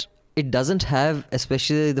thing that it doesn't have,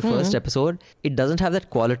 especially the first episode, it doesn't have that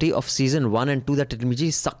quality of season 1 and 2 that it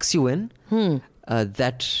immediately sucks you in.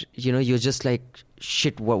 That, you're just like,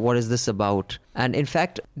 shit, what is this about? And in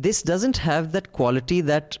fact, this doesn't have that quality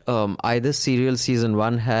that either Serial season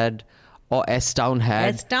 1 had or S-Town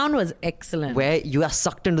had. S-Town was excellent. Where you are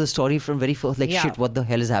sucked into the story from very first, shit, what the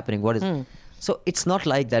hell is happening? What is... So it's not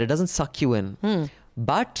like that. It doesn't suck you in.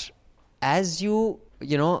 But as you,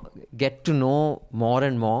 get to know more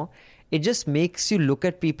and more, it just makes you look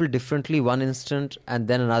at people differently one instant and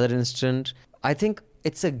then another instant. I think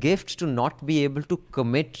it's a gift to not be able to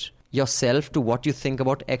commit yourself to what you think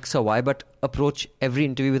about X or Y, but approach every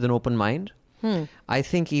interview with an open mind. I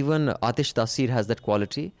think even Atish Tasir has that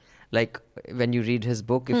quality. Like when you read his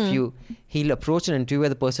book, he'll approach an interview where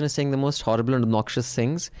the person is saying the most horrible and obnoxious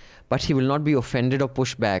things, but he will not be offended or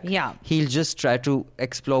push back. Yeah. He'll just try to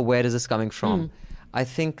explore where is this coming from. I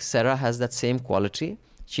think Sarah has that same quality.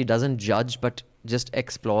 She doesn't judge, but just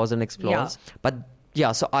explores and explores. Yeah. But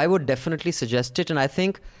yeah, so I would definitely suggest it. And I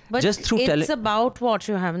think just through it's about what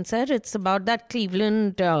you haven't said. It's about that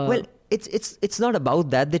Cleveland... Well, it's not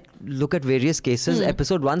about that. They look at various cases.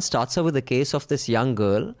 Episode 1 starts off with the case of this young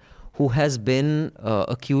girl who has been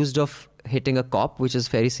accused of hitting a cop, which is a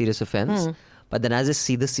very serious offense. But then as they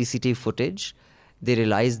see the CCTV footage, they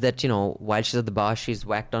realize that, while she's at the bar, she's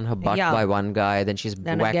whacked on her butt by one guy, then she's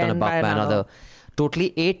whacked on her butt by another.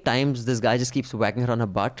 Totally 8 times this guy just keeps whacking her on her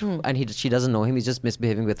butt, and she doesn't know him. He's just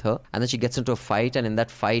misbehaving with her, and then she gets into a fight, and in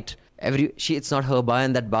that fight, it's not her bar.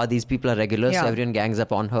 In that bar, these people are regulars, so everyone gangs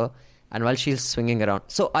up on her. And while she's swinging around,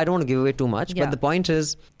 so I don't want to give away too much, but the point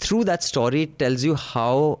is, through that story, it tells you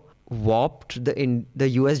how warped the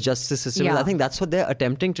US justice system is. I think that's what they're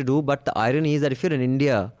attempting to do. But the irony is that if you're in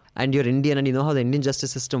India and you're Indian and you know how the Indian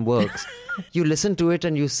justice system works, you listen to it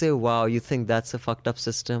and you say, wow, you think that's a fucked up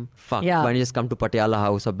system? Fuck. Why don't you just come to Patiala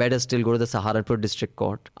House, or better still, go to the Saharanpur District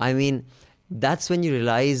Court? I mean, that's when you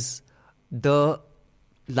realize the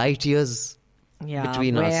light years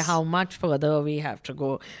between us. How much further we have to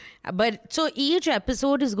go. But so each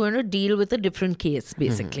episode is going to deal with a different case,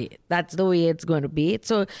 basically. That's the way it's going to be.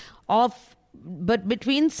 So but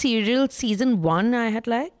between Serial season 1 I had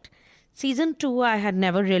liked. Season 2 I had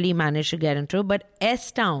never really managed to get into. But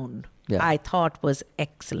S-Town I thought was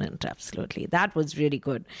excellent. Absolutely. That was really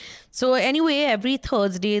good. So anyway, every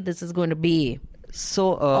Thursday this is going to be...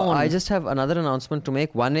 So I just have another announcement to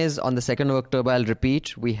make. One is on the 2nd of October, I'll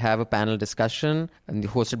repeat, we have a panel discussion and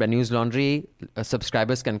hosted by News Laundry.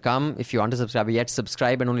 Subscribers can come. If you aren't a subscriber yet,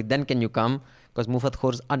 subscribe, and only then can you come, because Mufat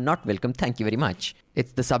Khors are not welcome. Thank you very much.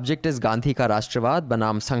 The subject is Gandhi ka Rashtravad,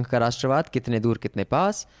 Banam Sangh ka Rashtravad, Kitne Dur Kitne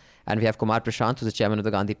Paas. And we have Kumar Prashant, who's the chairman of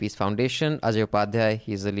the Gandhi Peace Foundation. Ajay Upadhyay,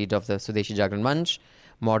 he's the leader of the Swadeshi Jagran Manch.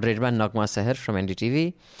 Moderated by Nagma Seher from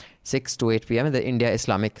NDTV. 6 to 8 p.m. at the India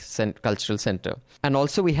Islamic Cultural Center. And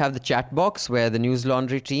also we have the chat box where the News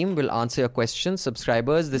Laundry team will answer your questions.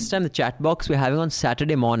 Subscribers, this time the chat box we're having on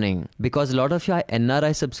Saturday morning, because a lot of your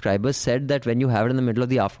NRI subscribers said that when you have it in the middle of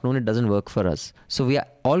the afternoon, it doesn't work for us. So we are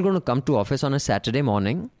all going to come to office on a Saturday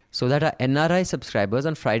morning, so that our NRI subscribers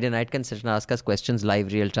on Friday night can sit and ask us questions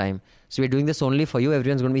live, real time. So we're doing this only for you.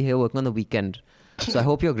 Everyone's going to be here working on the weekend. So I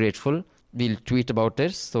hope you're grateful. We'll tweet about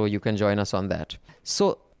it so you can join us on that.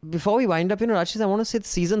 So before we wind up, Rachis, I want to say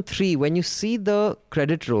season 3, when you see the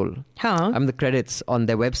credit roll, the credits on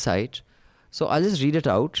their website. So I'll just read it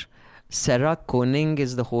out. Sarah Koenig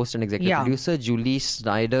is the host and executive producer. Julie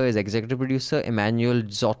Snyder is executive producer. Emmanuel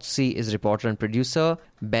Zotzi is reporter and producer.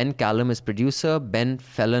 Ben Callum is producer. Ben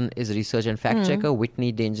Fellon is research and fact checker.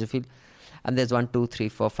 Whitney Dangerfield. And there's 1, 2, 3,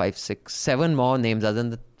 4, 5, 6, 7 more names other than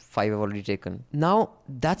the 5 I've already taken. Now,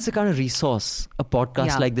 that's the kind of resource a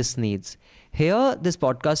podcast like this needs. Here, this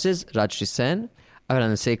podcast is Rajshri Sen,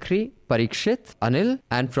 Avanand Sekhri, Parikshit, Anil,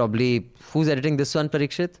 and probably, who's editing this one,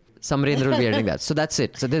 Parikshit? Samrendra will be editing that. So that's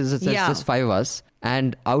it. So there's 5 of us.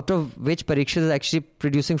 And out of which Parikshit is actually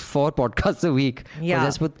producing 4 podcasts a week. Yeah.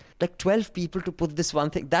 Just put like 12 people to put this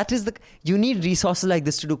one thing. That is you need resources like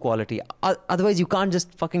this to do quality. Otherwise, you can't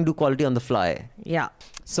just fucking do quality on the fly. Yeah.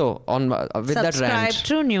 So with that rant. Subscribe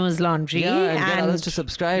to News Laundry. And get others to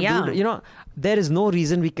subscribe. Yeah. Dude, there is no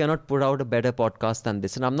reason we cannot put out a better podcast than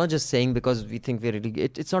this. And I'm not just saying because we think we're really...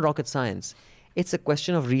 It's not rocket science. It's a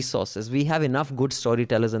question of resources. We have enough good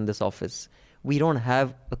storytellers in this office. We don't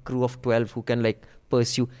have a crew of 12 who can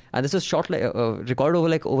pursue. And this was shot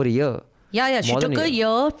recorded over a year. Yeah. She took a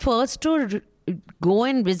year first to go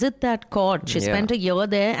and visit that court. She spent a year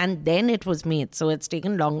there and then it was made. So it's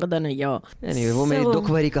taken longer than a year. Anyway, वो मेरी दुख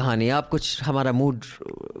भरी कहानी है. आप कुछ हमारा mood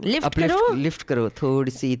lift करो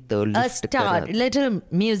थोड़ी सी तो lift a start, little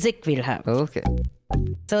music we'll have. Okay.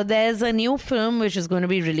 So there's a new film which is going to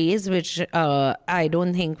be released, which I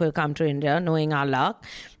don't think will come to India, knowing our luck.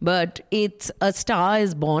 But it's A Star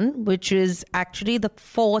Is Born, which is actually the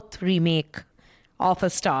 4th remake of A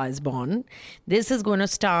Star Is Born. This is going to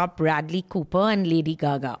star Bradley Cooper and Lady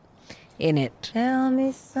Gaga in it. Tell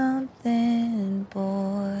me something,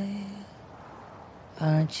 boy.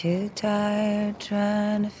 Aren't you tired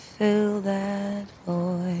trying to fill that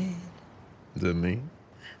void? Is that me?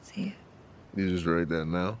 That's you. You just write that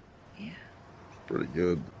now? Yeah. Pretty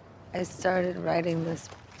good. I started writing this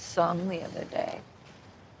song the other day.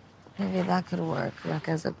 Maybe that could work, like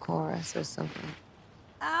as a chorus or something.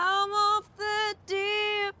 I'm off the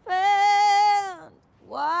deep end.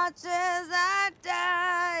 Watch as I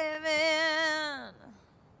dive in.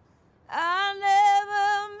 I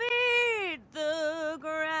never meet the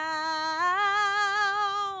ground.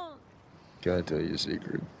 Can I tell you a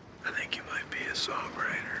secret? I think you might be a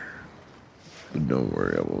songwriter. But don't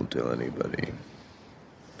worry, I won't tell anybody.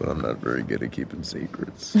 But I'm not very good at keeping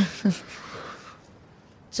secrets.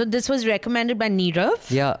 So this was recommended by Nirav.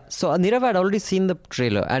 Yeah. So Nirav had already seen the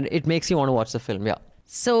trailer and it makes you want to watch the film. Yeah.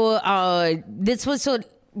 So this was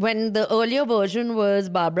when the earlier version was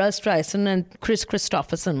Barbara Streisand and Chris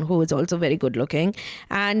Christopherson, who is also very good looking.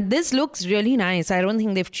 And this looks really nice. I don't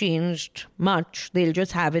think they've changed much. They'll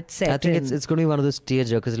just have it set I think in. it's going to be one of those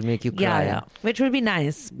tearjerkers. It'll make you cry. Yeah. Which will be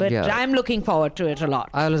nice. But Yeah. I'm looking forward to it a lot.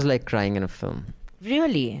 I always like crying in a film.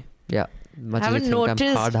 Really? Yeah. Much as you think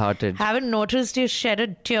I'm hard-hearted. Haven't noticed you shed a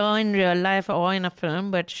tear in real life or in a film,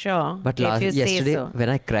 but sure. But if you yesterday, say so. when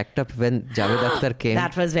I cracked up when Javed Akhtar came,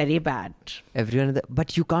 That was very bad. everyone.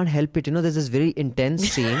 But you can't help it. There's this very intense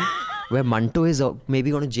scene where Manto is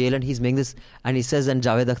maybe going to jail and he's making this, and he says, and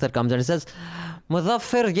Javed Akhtar comes and he says,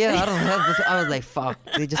 "Muzaffar, yeah." I was like, fuck.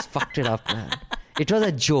 They just fucked it up, man. It was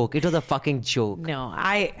a joke. It was a fucking joke. No,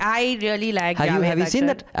 I really like Have you seen Akhtar.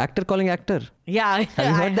 that actor calling actor? Yeah, you I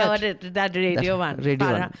heard that? heard it. That radio one. Radio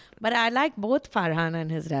Farhan. one. But I like both Farhan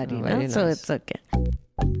and his daddy. Oh, No? very So nice. it's okay.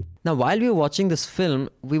 Now, while we were watching this film,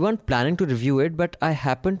 we weren't planning to review it, but I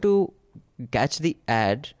happened to catch the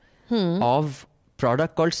ad of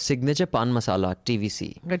product called Signature Pan Masala,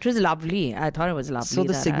 TVC. Which was lovely. I thought it was lovely. So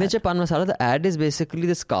the that Signature ad. Pan Masala, the ad is basically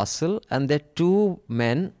this castle and there are two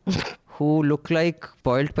men who look like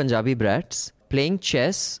boiled Punjabi brats playing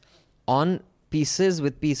chess on pieces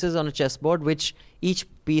on a chessboard, which each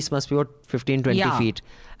piece must be about 15-20 Yeah. feet.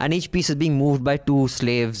 And each piece is being moved by two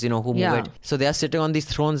slaves, who move Yeah. it. So they are sitting on these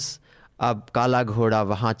thrones, Kala Ghoda,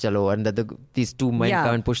 Wahan Chalo, and these two men Yeah.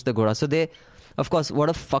 come and push the Ghoda. So they... Of course, what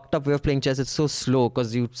a fucked up way of playing chess. It's so slow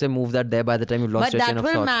because you say move that there by the time you've lost But your train that of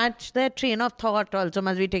will thought. match their train of thought also.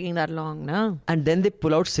 Must be taking that long, no? And then they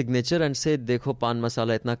pull out Signature and say, Dekho, pan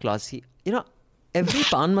masala itna classy. Every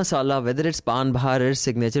pan masala, whether it's pan bahar or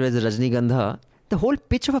Signature, whether it's Rajnigandha, the whole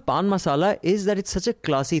pitch of a pan masala is that it's such a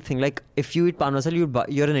classy thing. Like, if you eat pan masala,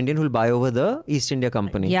 you're an Indian who'll buy over the East India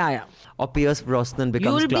Company. Yeah. Or Pierce Brosnan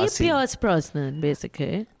becomes You'll classy. be Pierce Brosnan,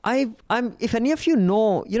 basically. I'm. If any of you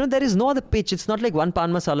know, there is no other pitch. It's not like one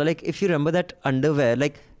pan masala. Like, if you remember that underwear,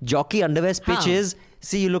 like jockey underwear's pitch is,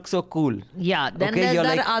 see, you look so cool. Yeah. Then Okay, there's you're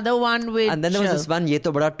that like- other one which... And then there was this one, ye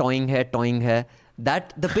to bada toying hai.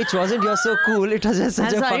 That, the pitch wasn't, you're so cool. It was just such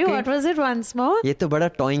I'm a sorry, fucking... what was it once more? Ye to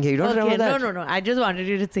bada toying hai. You don't remember that? No. I just wanted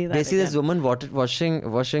you to say that. Basically, this again. woman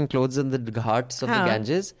washing clothes in the ghats of the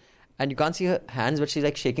Ganges. And you can't see her hands, but she's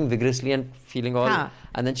like shaking vigorously and feeling all...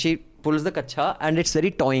 And then she pulls the kacha and it's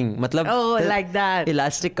very toying. Matlab, Oh, the like that.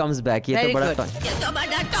 elastic comes back. Ye Very to bada good. toying. ये तो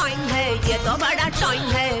बड़ा toing है ये तो बड़ा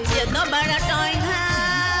toing है ये तो बड़ा टॉइंग है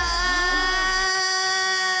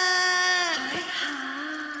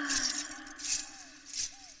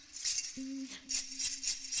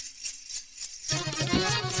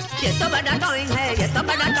ये तो बड़ा टॉइंग है ये तो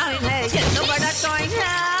बड़ा टॉइंग है ये तो बड़ा टॉइंग है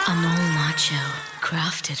Amol Macho,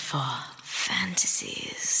 crafted for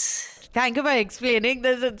fantasies. Thank you for explaining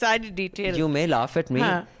this in such detail. You may laugh at me.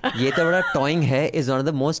 Huh. Ye to bada toying hai is one of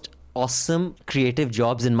the most awesome creative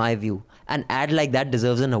jobs in my view. An ad like that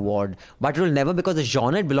deserves an award. But it will never, because the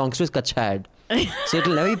genre it belongs to is kacha ad. So it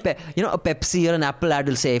will never be, a Pepsi or an Apple ad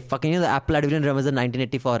will say, fucking, the Apple ad we didn't remember the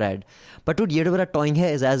 1984 ad. But dude, ye to bada toying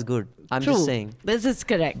hai is as good. I'm True. just saying. This is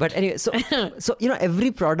correct. But anyway, so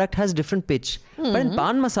every product has different pitch. But in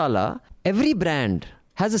pan masala, every brand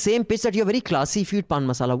has the same pitch that you're very classy if you eat pan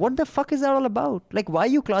masala. What the fuck is that all about? Like, why are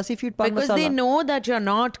you classy if you eat pan because masala? they know that you're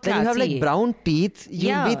not classy. Then you have like brown teeth.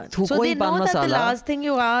 You'll be thuko so they in pan know masala. that the last thing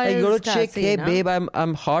you are Like, is you go to chick, classy, hey no? babe,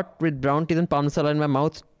 I'm hot with brown teeth and pan masala in my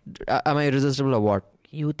mouth. Am I irresistible or what?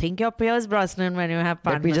 You think you're Pierce Brosnan when you have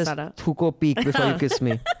pan Let me just masala. thuko peek before you kiss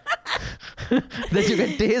me. That you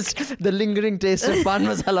can taste the lingering taste of pan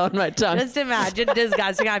masala on my tongue. Just imagine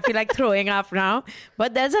disgusting. I feel like throwing up now.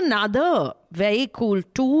 But there's another very cool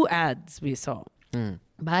 2 ads we saw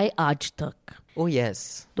by Aaj Tak. Oh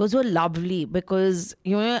yes. Those were lovely because,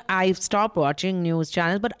 I stopped watching news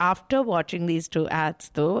channels. But after watching these 2 ads,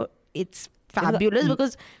 though, it's fabulous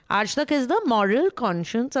because Aaj Tak is the moral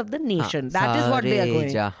conscience of the nation. That is what they are going.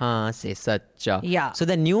 Sare jahan se sacha. Yeah. So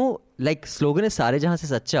the new slogan is Sare jahan se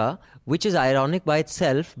sacha, which is ironic by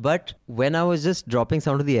itself. But when I was just dropping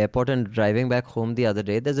someone to the airport and driving back home the other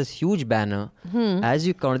day, there's this huge banner. As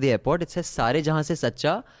you come to the airport, it says Sare jahan se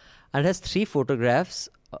sacha, and it has 3 photographs.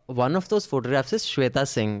 One of those photographs is Shweta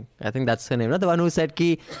Singh. I think that's her name. The one who said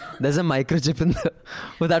ki there's a microchip in the...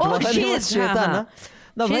 Well, that one was Shweta, na?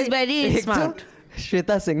 No, She's very smart.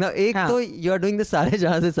 Shweta Singh. Now, you are doing the Sare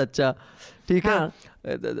Jahan Se Sacha. ठीक है?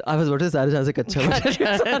 I was about to say Sare Jahan Se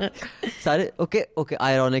Kacha. Sare, okay,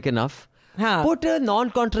 ironic enough. Put a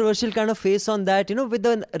non-controversial kind of face on that, with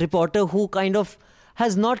a reporter who kind of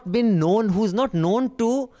has not been known, who's not known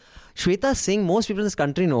to Shweta Singh. Most people in this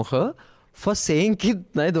country know her. for saying कि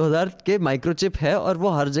नए 2000 के microchip है और वो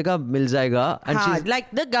हर जगह मिल जाएगा. And she's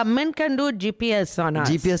like the government can do GPS on us.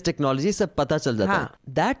 GPS technology सब पता चल जाता है.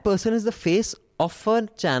 That person is the face of a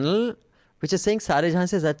channel which is saying सारे जहां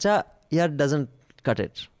से अच्छा यार doesn't cut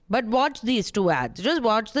it. But watch these 2 ads. Just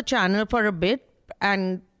watch the channel for a bit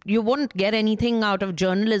and you won't get anything out of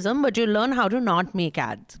journalism, but you'll learn how to not make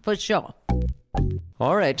ads, for sure.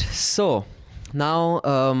 All right. So, now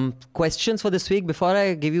questions for this week. Before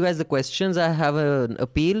I give you guys the questions, I have an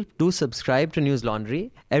appeal. Do subscribe to News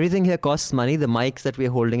Laundry. Everything here costs money. The mics that we're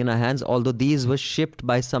holding in our hands, although these were shipped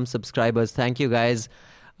by some subscribers. Thank you guys.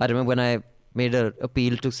 I remember when I made an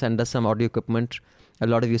appeal to send us some audio equipment. A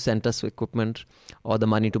lot of you sent us equipment or the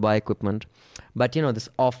money to buy equipment. But this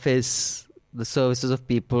office, the services of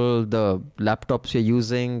people, the laptops you're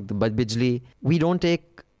using, the bijli, we don't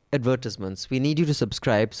take advertisements. We need you to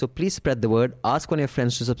subscribe. So please spread the word. Ask one of your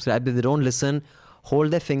friends to subscribe. If they don't listen, hold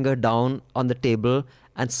their finger down on the table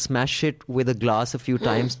and smash it with a glass a few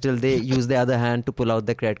times till they use their other hand to pull out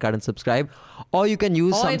their credit card and subscribe. Or you can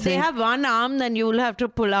use something. Or if they have one arm, then you'll have to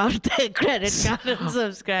pull out their credit card and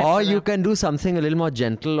subscribe. Or you can do something a little more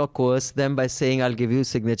gentle or coerce them by saying, I'll give you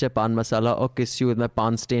signature pan masala or kiss you with my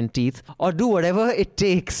pan stained teeth or do whatever it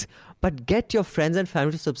takes. But get your friends and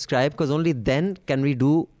family to subscribe because only then can we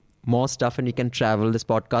do more stuff and we can travel. This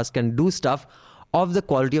podcast can do stuff of the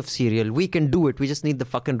quality of Serial. We can do it. We just need the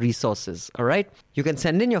fucking resources. All right? You can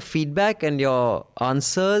send in your feedback and your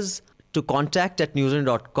answers to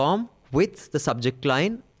contact@newsroom.com with the subject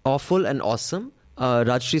line, awful and awesome.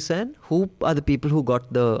 Rajshri Sen, who are the people who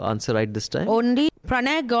got the answer right this time? Only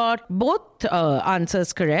Pranay got both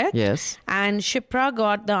answers correct. Yes. And Shipra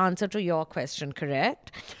got the answer to your question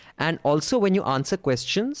correct. And also when you answer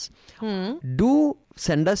questions, do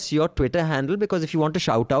send us your Twitter handle because if you want to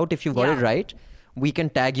shout out, if you've got it right, we can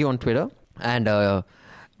tag you on Twitter. And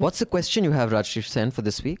what's the question you have, Rajshri Sen, for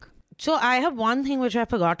this week? So I have one thing which I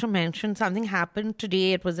forgot to mention. Something happened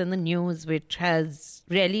today. It was in the news, which has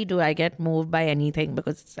rarely do I get moved by anything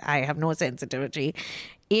because I have no sensitivity.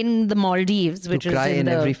 In the Maldives, which you cry is in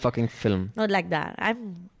every fucking film. Not like that.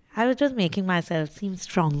 I was just making myself seem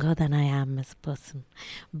stronger than I am as a person.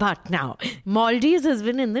 But now, Maldives has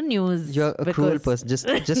been in the news. You're a cruel person. Just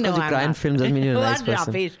because you cry in films doesn't mean you're a nice person.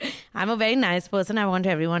 Rubbish. I'm a very nice person. I want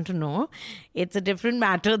everyone to know. It's a different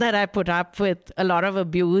matter that I put up with a lot of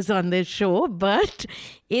abuse on this show. But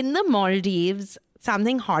in the Maldives,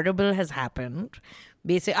 something horrible has happened.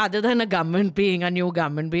 Basically, other than a new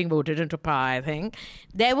government being voted into power, I think.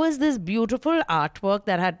 There was this beautiful artwork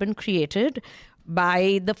that had been created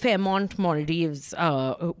by the Fairmont Maldives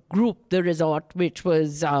group, the resort, which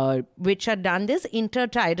had done this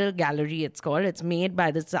intertidal gallery, it's called. It's made by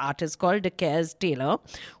this artist called DeCaires Taylor,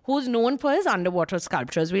 who's known for his underwater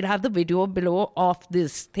sculptures. We'll have the video below of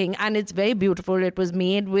this thing, and it's very beautiful. It was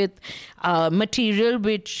made with material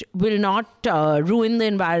which will not ruin the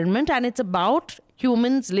environment, and it's about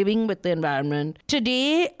humans living with the environment.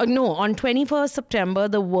 Today, on 21st September,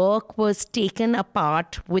 the work was taken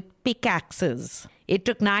apart with pickaxes. It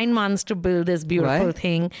took 9 months to build this beautiful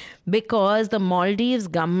thing because the Maldives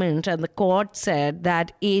government and the court said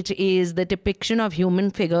that it is the depiction of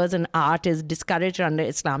human figures in art is discouraged under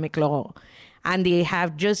Islamic law. And they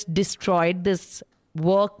have just destroyed this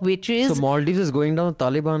work, which is... So Maldives is going down the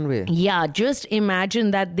Taliban way. Yeah, just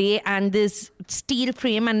imagine that and this steel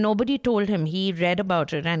frame, and nobody told him. He read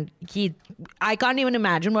about it and I can't even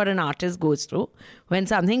imagine what an artist goes through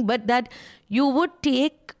but that you would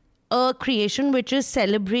take a creation which is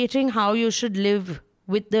celebrating how you should live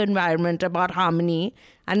with the environment, about harmony,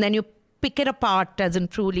 and then you pick it apart as in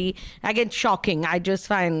truly, again, shocking. I just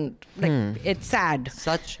find it's sad.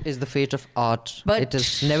 Such is the fate of art. But it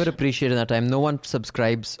is never appreciated in that time. No one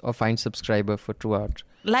subscribes or finds subscriber for true art.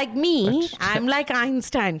 Like me, I'm like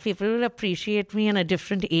Einstein. People will appreciate me in a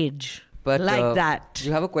different age. But like that. Do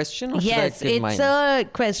you have a question? Or yes, should I give it's mine? A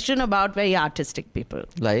question about very artistic people.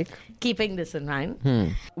 Like? Keeping this in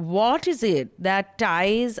mind. What is it that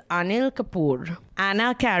ties Anil Kapoor,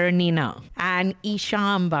 Anna Karenina and Isha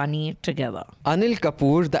Ambani together? Anil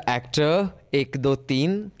Kapoor, the actor, Ek Do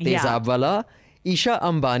Teen, Tezab Wala. Isha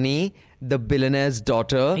Ambani, the billionaire's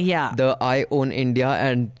daughter. Yeah. The I Own India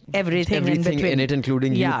and everything in it,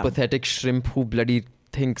 including you pathetic shrimp who bloody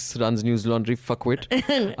thinks runs News Laundry, fuckwit.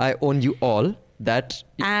 I own you all. That.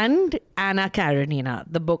 And Anna Karenina,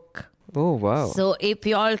 the book. Oh, wow. So if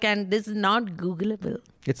y'all can, this is not Googleable.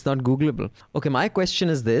 It's not Googleable. Okay, my question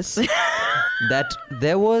is this. That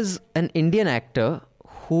there was an Indian actor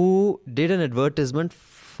who did an advertisement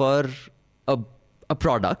for a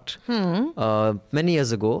product many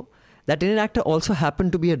years ago. That Indian actor also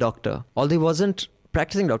happened to be a doctor. Although he wasn't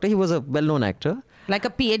practicing doctor. He was a well-known actor. Like a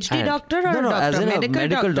PhD And- doctor or no, a doctor? as in a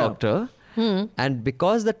medical doctor. doctor. And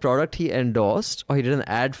because the product he endorsed or he did an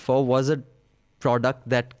ad for was a product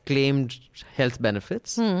that claimed health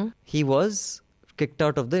benefits, he was kicked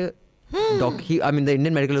out of the the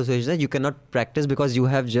Indian Medical Association said you cannot practice because you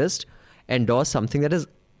have just endorsed something that is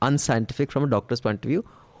unscientific from a doctor's point of view.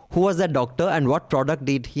 Who was that doctor and what product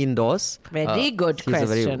did he endorse? Very good he's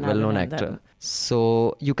question. He's a very well-known actor.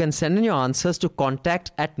 So you can send in your answers to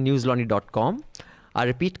contact@newslaundry.com. I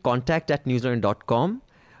repeat, contact@newslaundry.com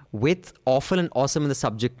with awful and awesome in the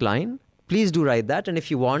subject line. Please do write that. And if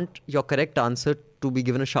you want your correct answer to be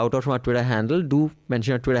given a shout out from our Twitter handle, do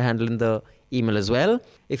mention your Twitter handle in the email as well.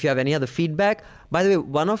 If you have any other feedback. By the way,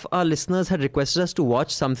 one of our listeners had requested us to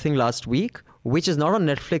watch something last week, which is not on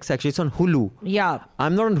Netflix actually, it's on Hulu. Yeah.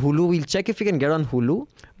 I'm not on Hulu. We'll check if we can get on Hulu.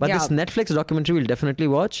 But this Netflix documentary we'll definitely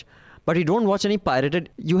watch. But we don't watch any pirated.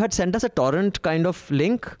 You had sent us a torrent kind of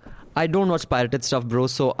link. I don't watch pirated stuff, bro,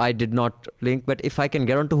 so I did not link. But if I can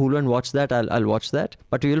get onto Hulu and watch that, I'll watch that.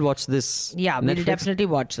 But we will watch this. Yeah, Netflix. we'll definitely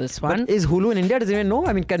watch this one. But is Hulu in India? Does anyone know?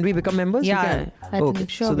 I mean, can we become members? Yeah, I think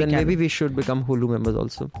sure so we then can. maybe we should become Hulu members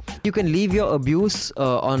also. You can leave your abuse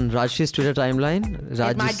on Rajshree's Twitter timeline.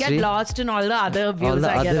 It might get lost in all the other abuse. All the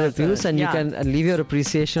I get other also. abuse, and you can leave your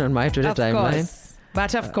appreciation on my Twitter Of timeline. course.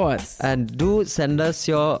 But of course. And do send us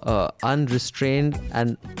your unrestrained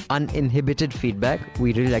and uninhibited feedback.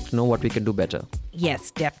 We really like to know what we can do better. Yes,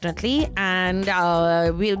 definitely. And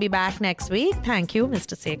we'll be back next week. Thank you,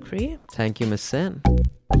 Mr. Sekhri. Thank you, Miss Sen.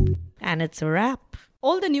 And it's a wrap.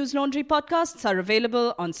 All the News Laundry podcasts are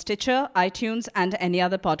available on Stitcher, iTunes, and any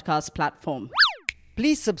other podcast platform.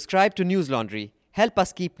 Please subscribe to News Laundry. Help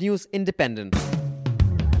us keep news independent.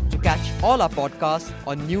 To catch all our podcasts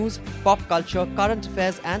on news, pop culture, current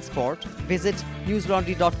affairs, and sport, visit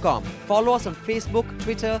newslaundry.com. Follow us on Facebook,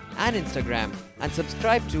 Twitter, and Instagram, and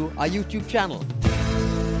subscribe to our YouTube channel.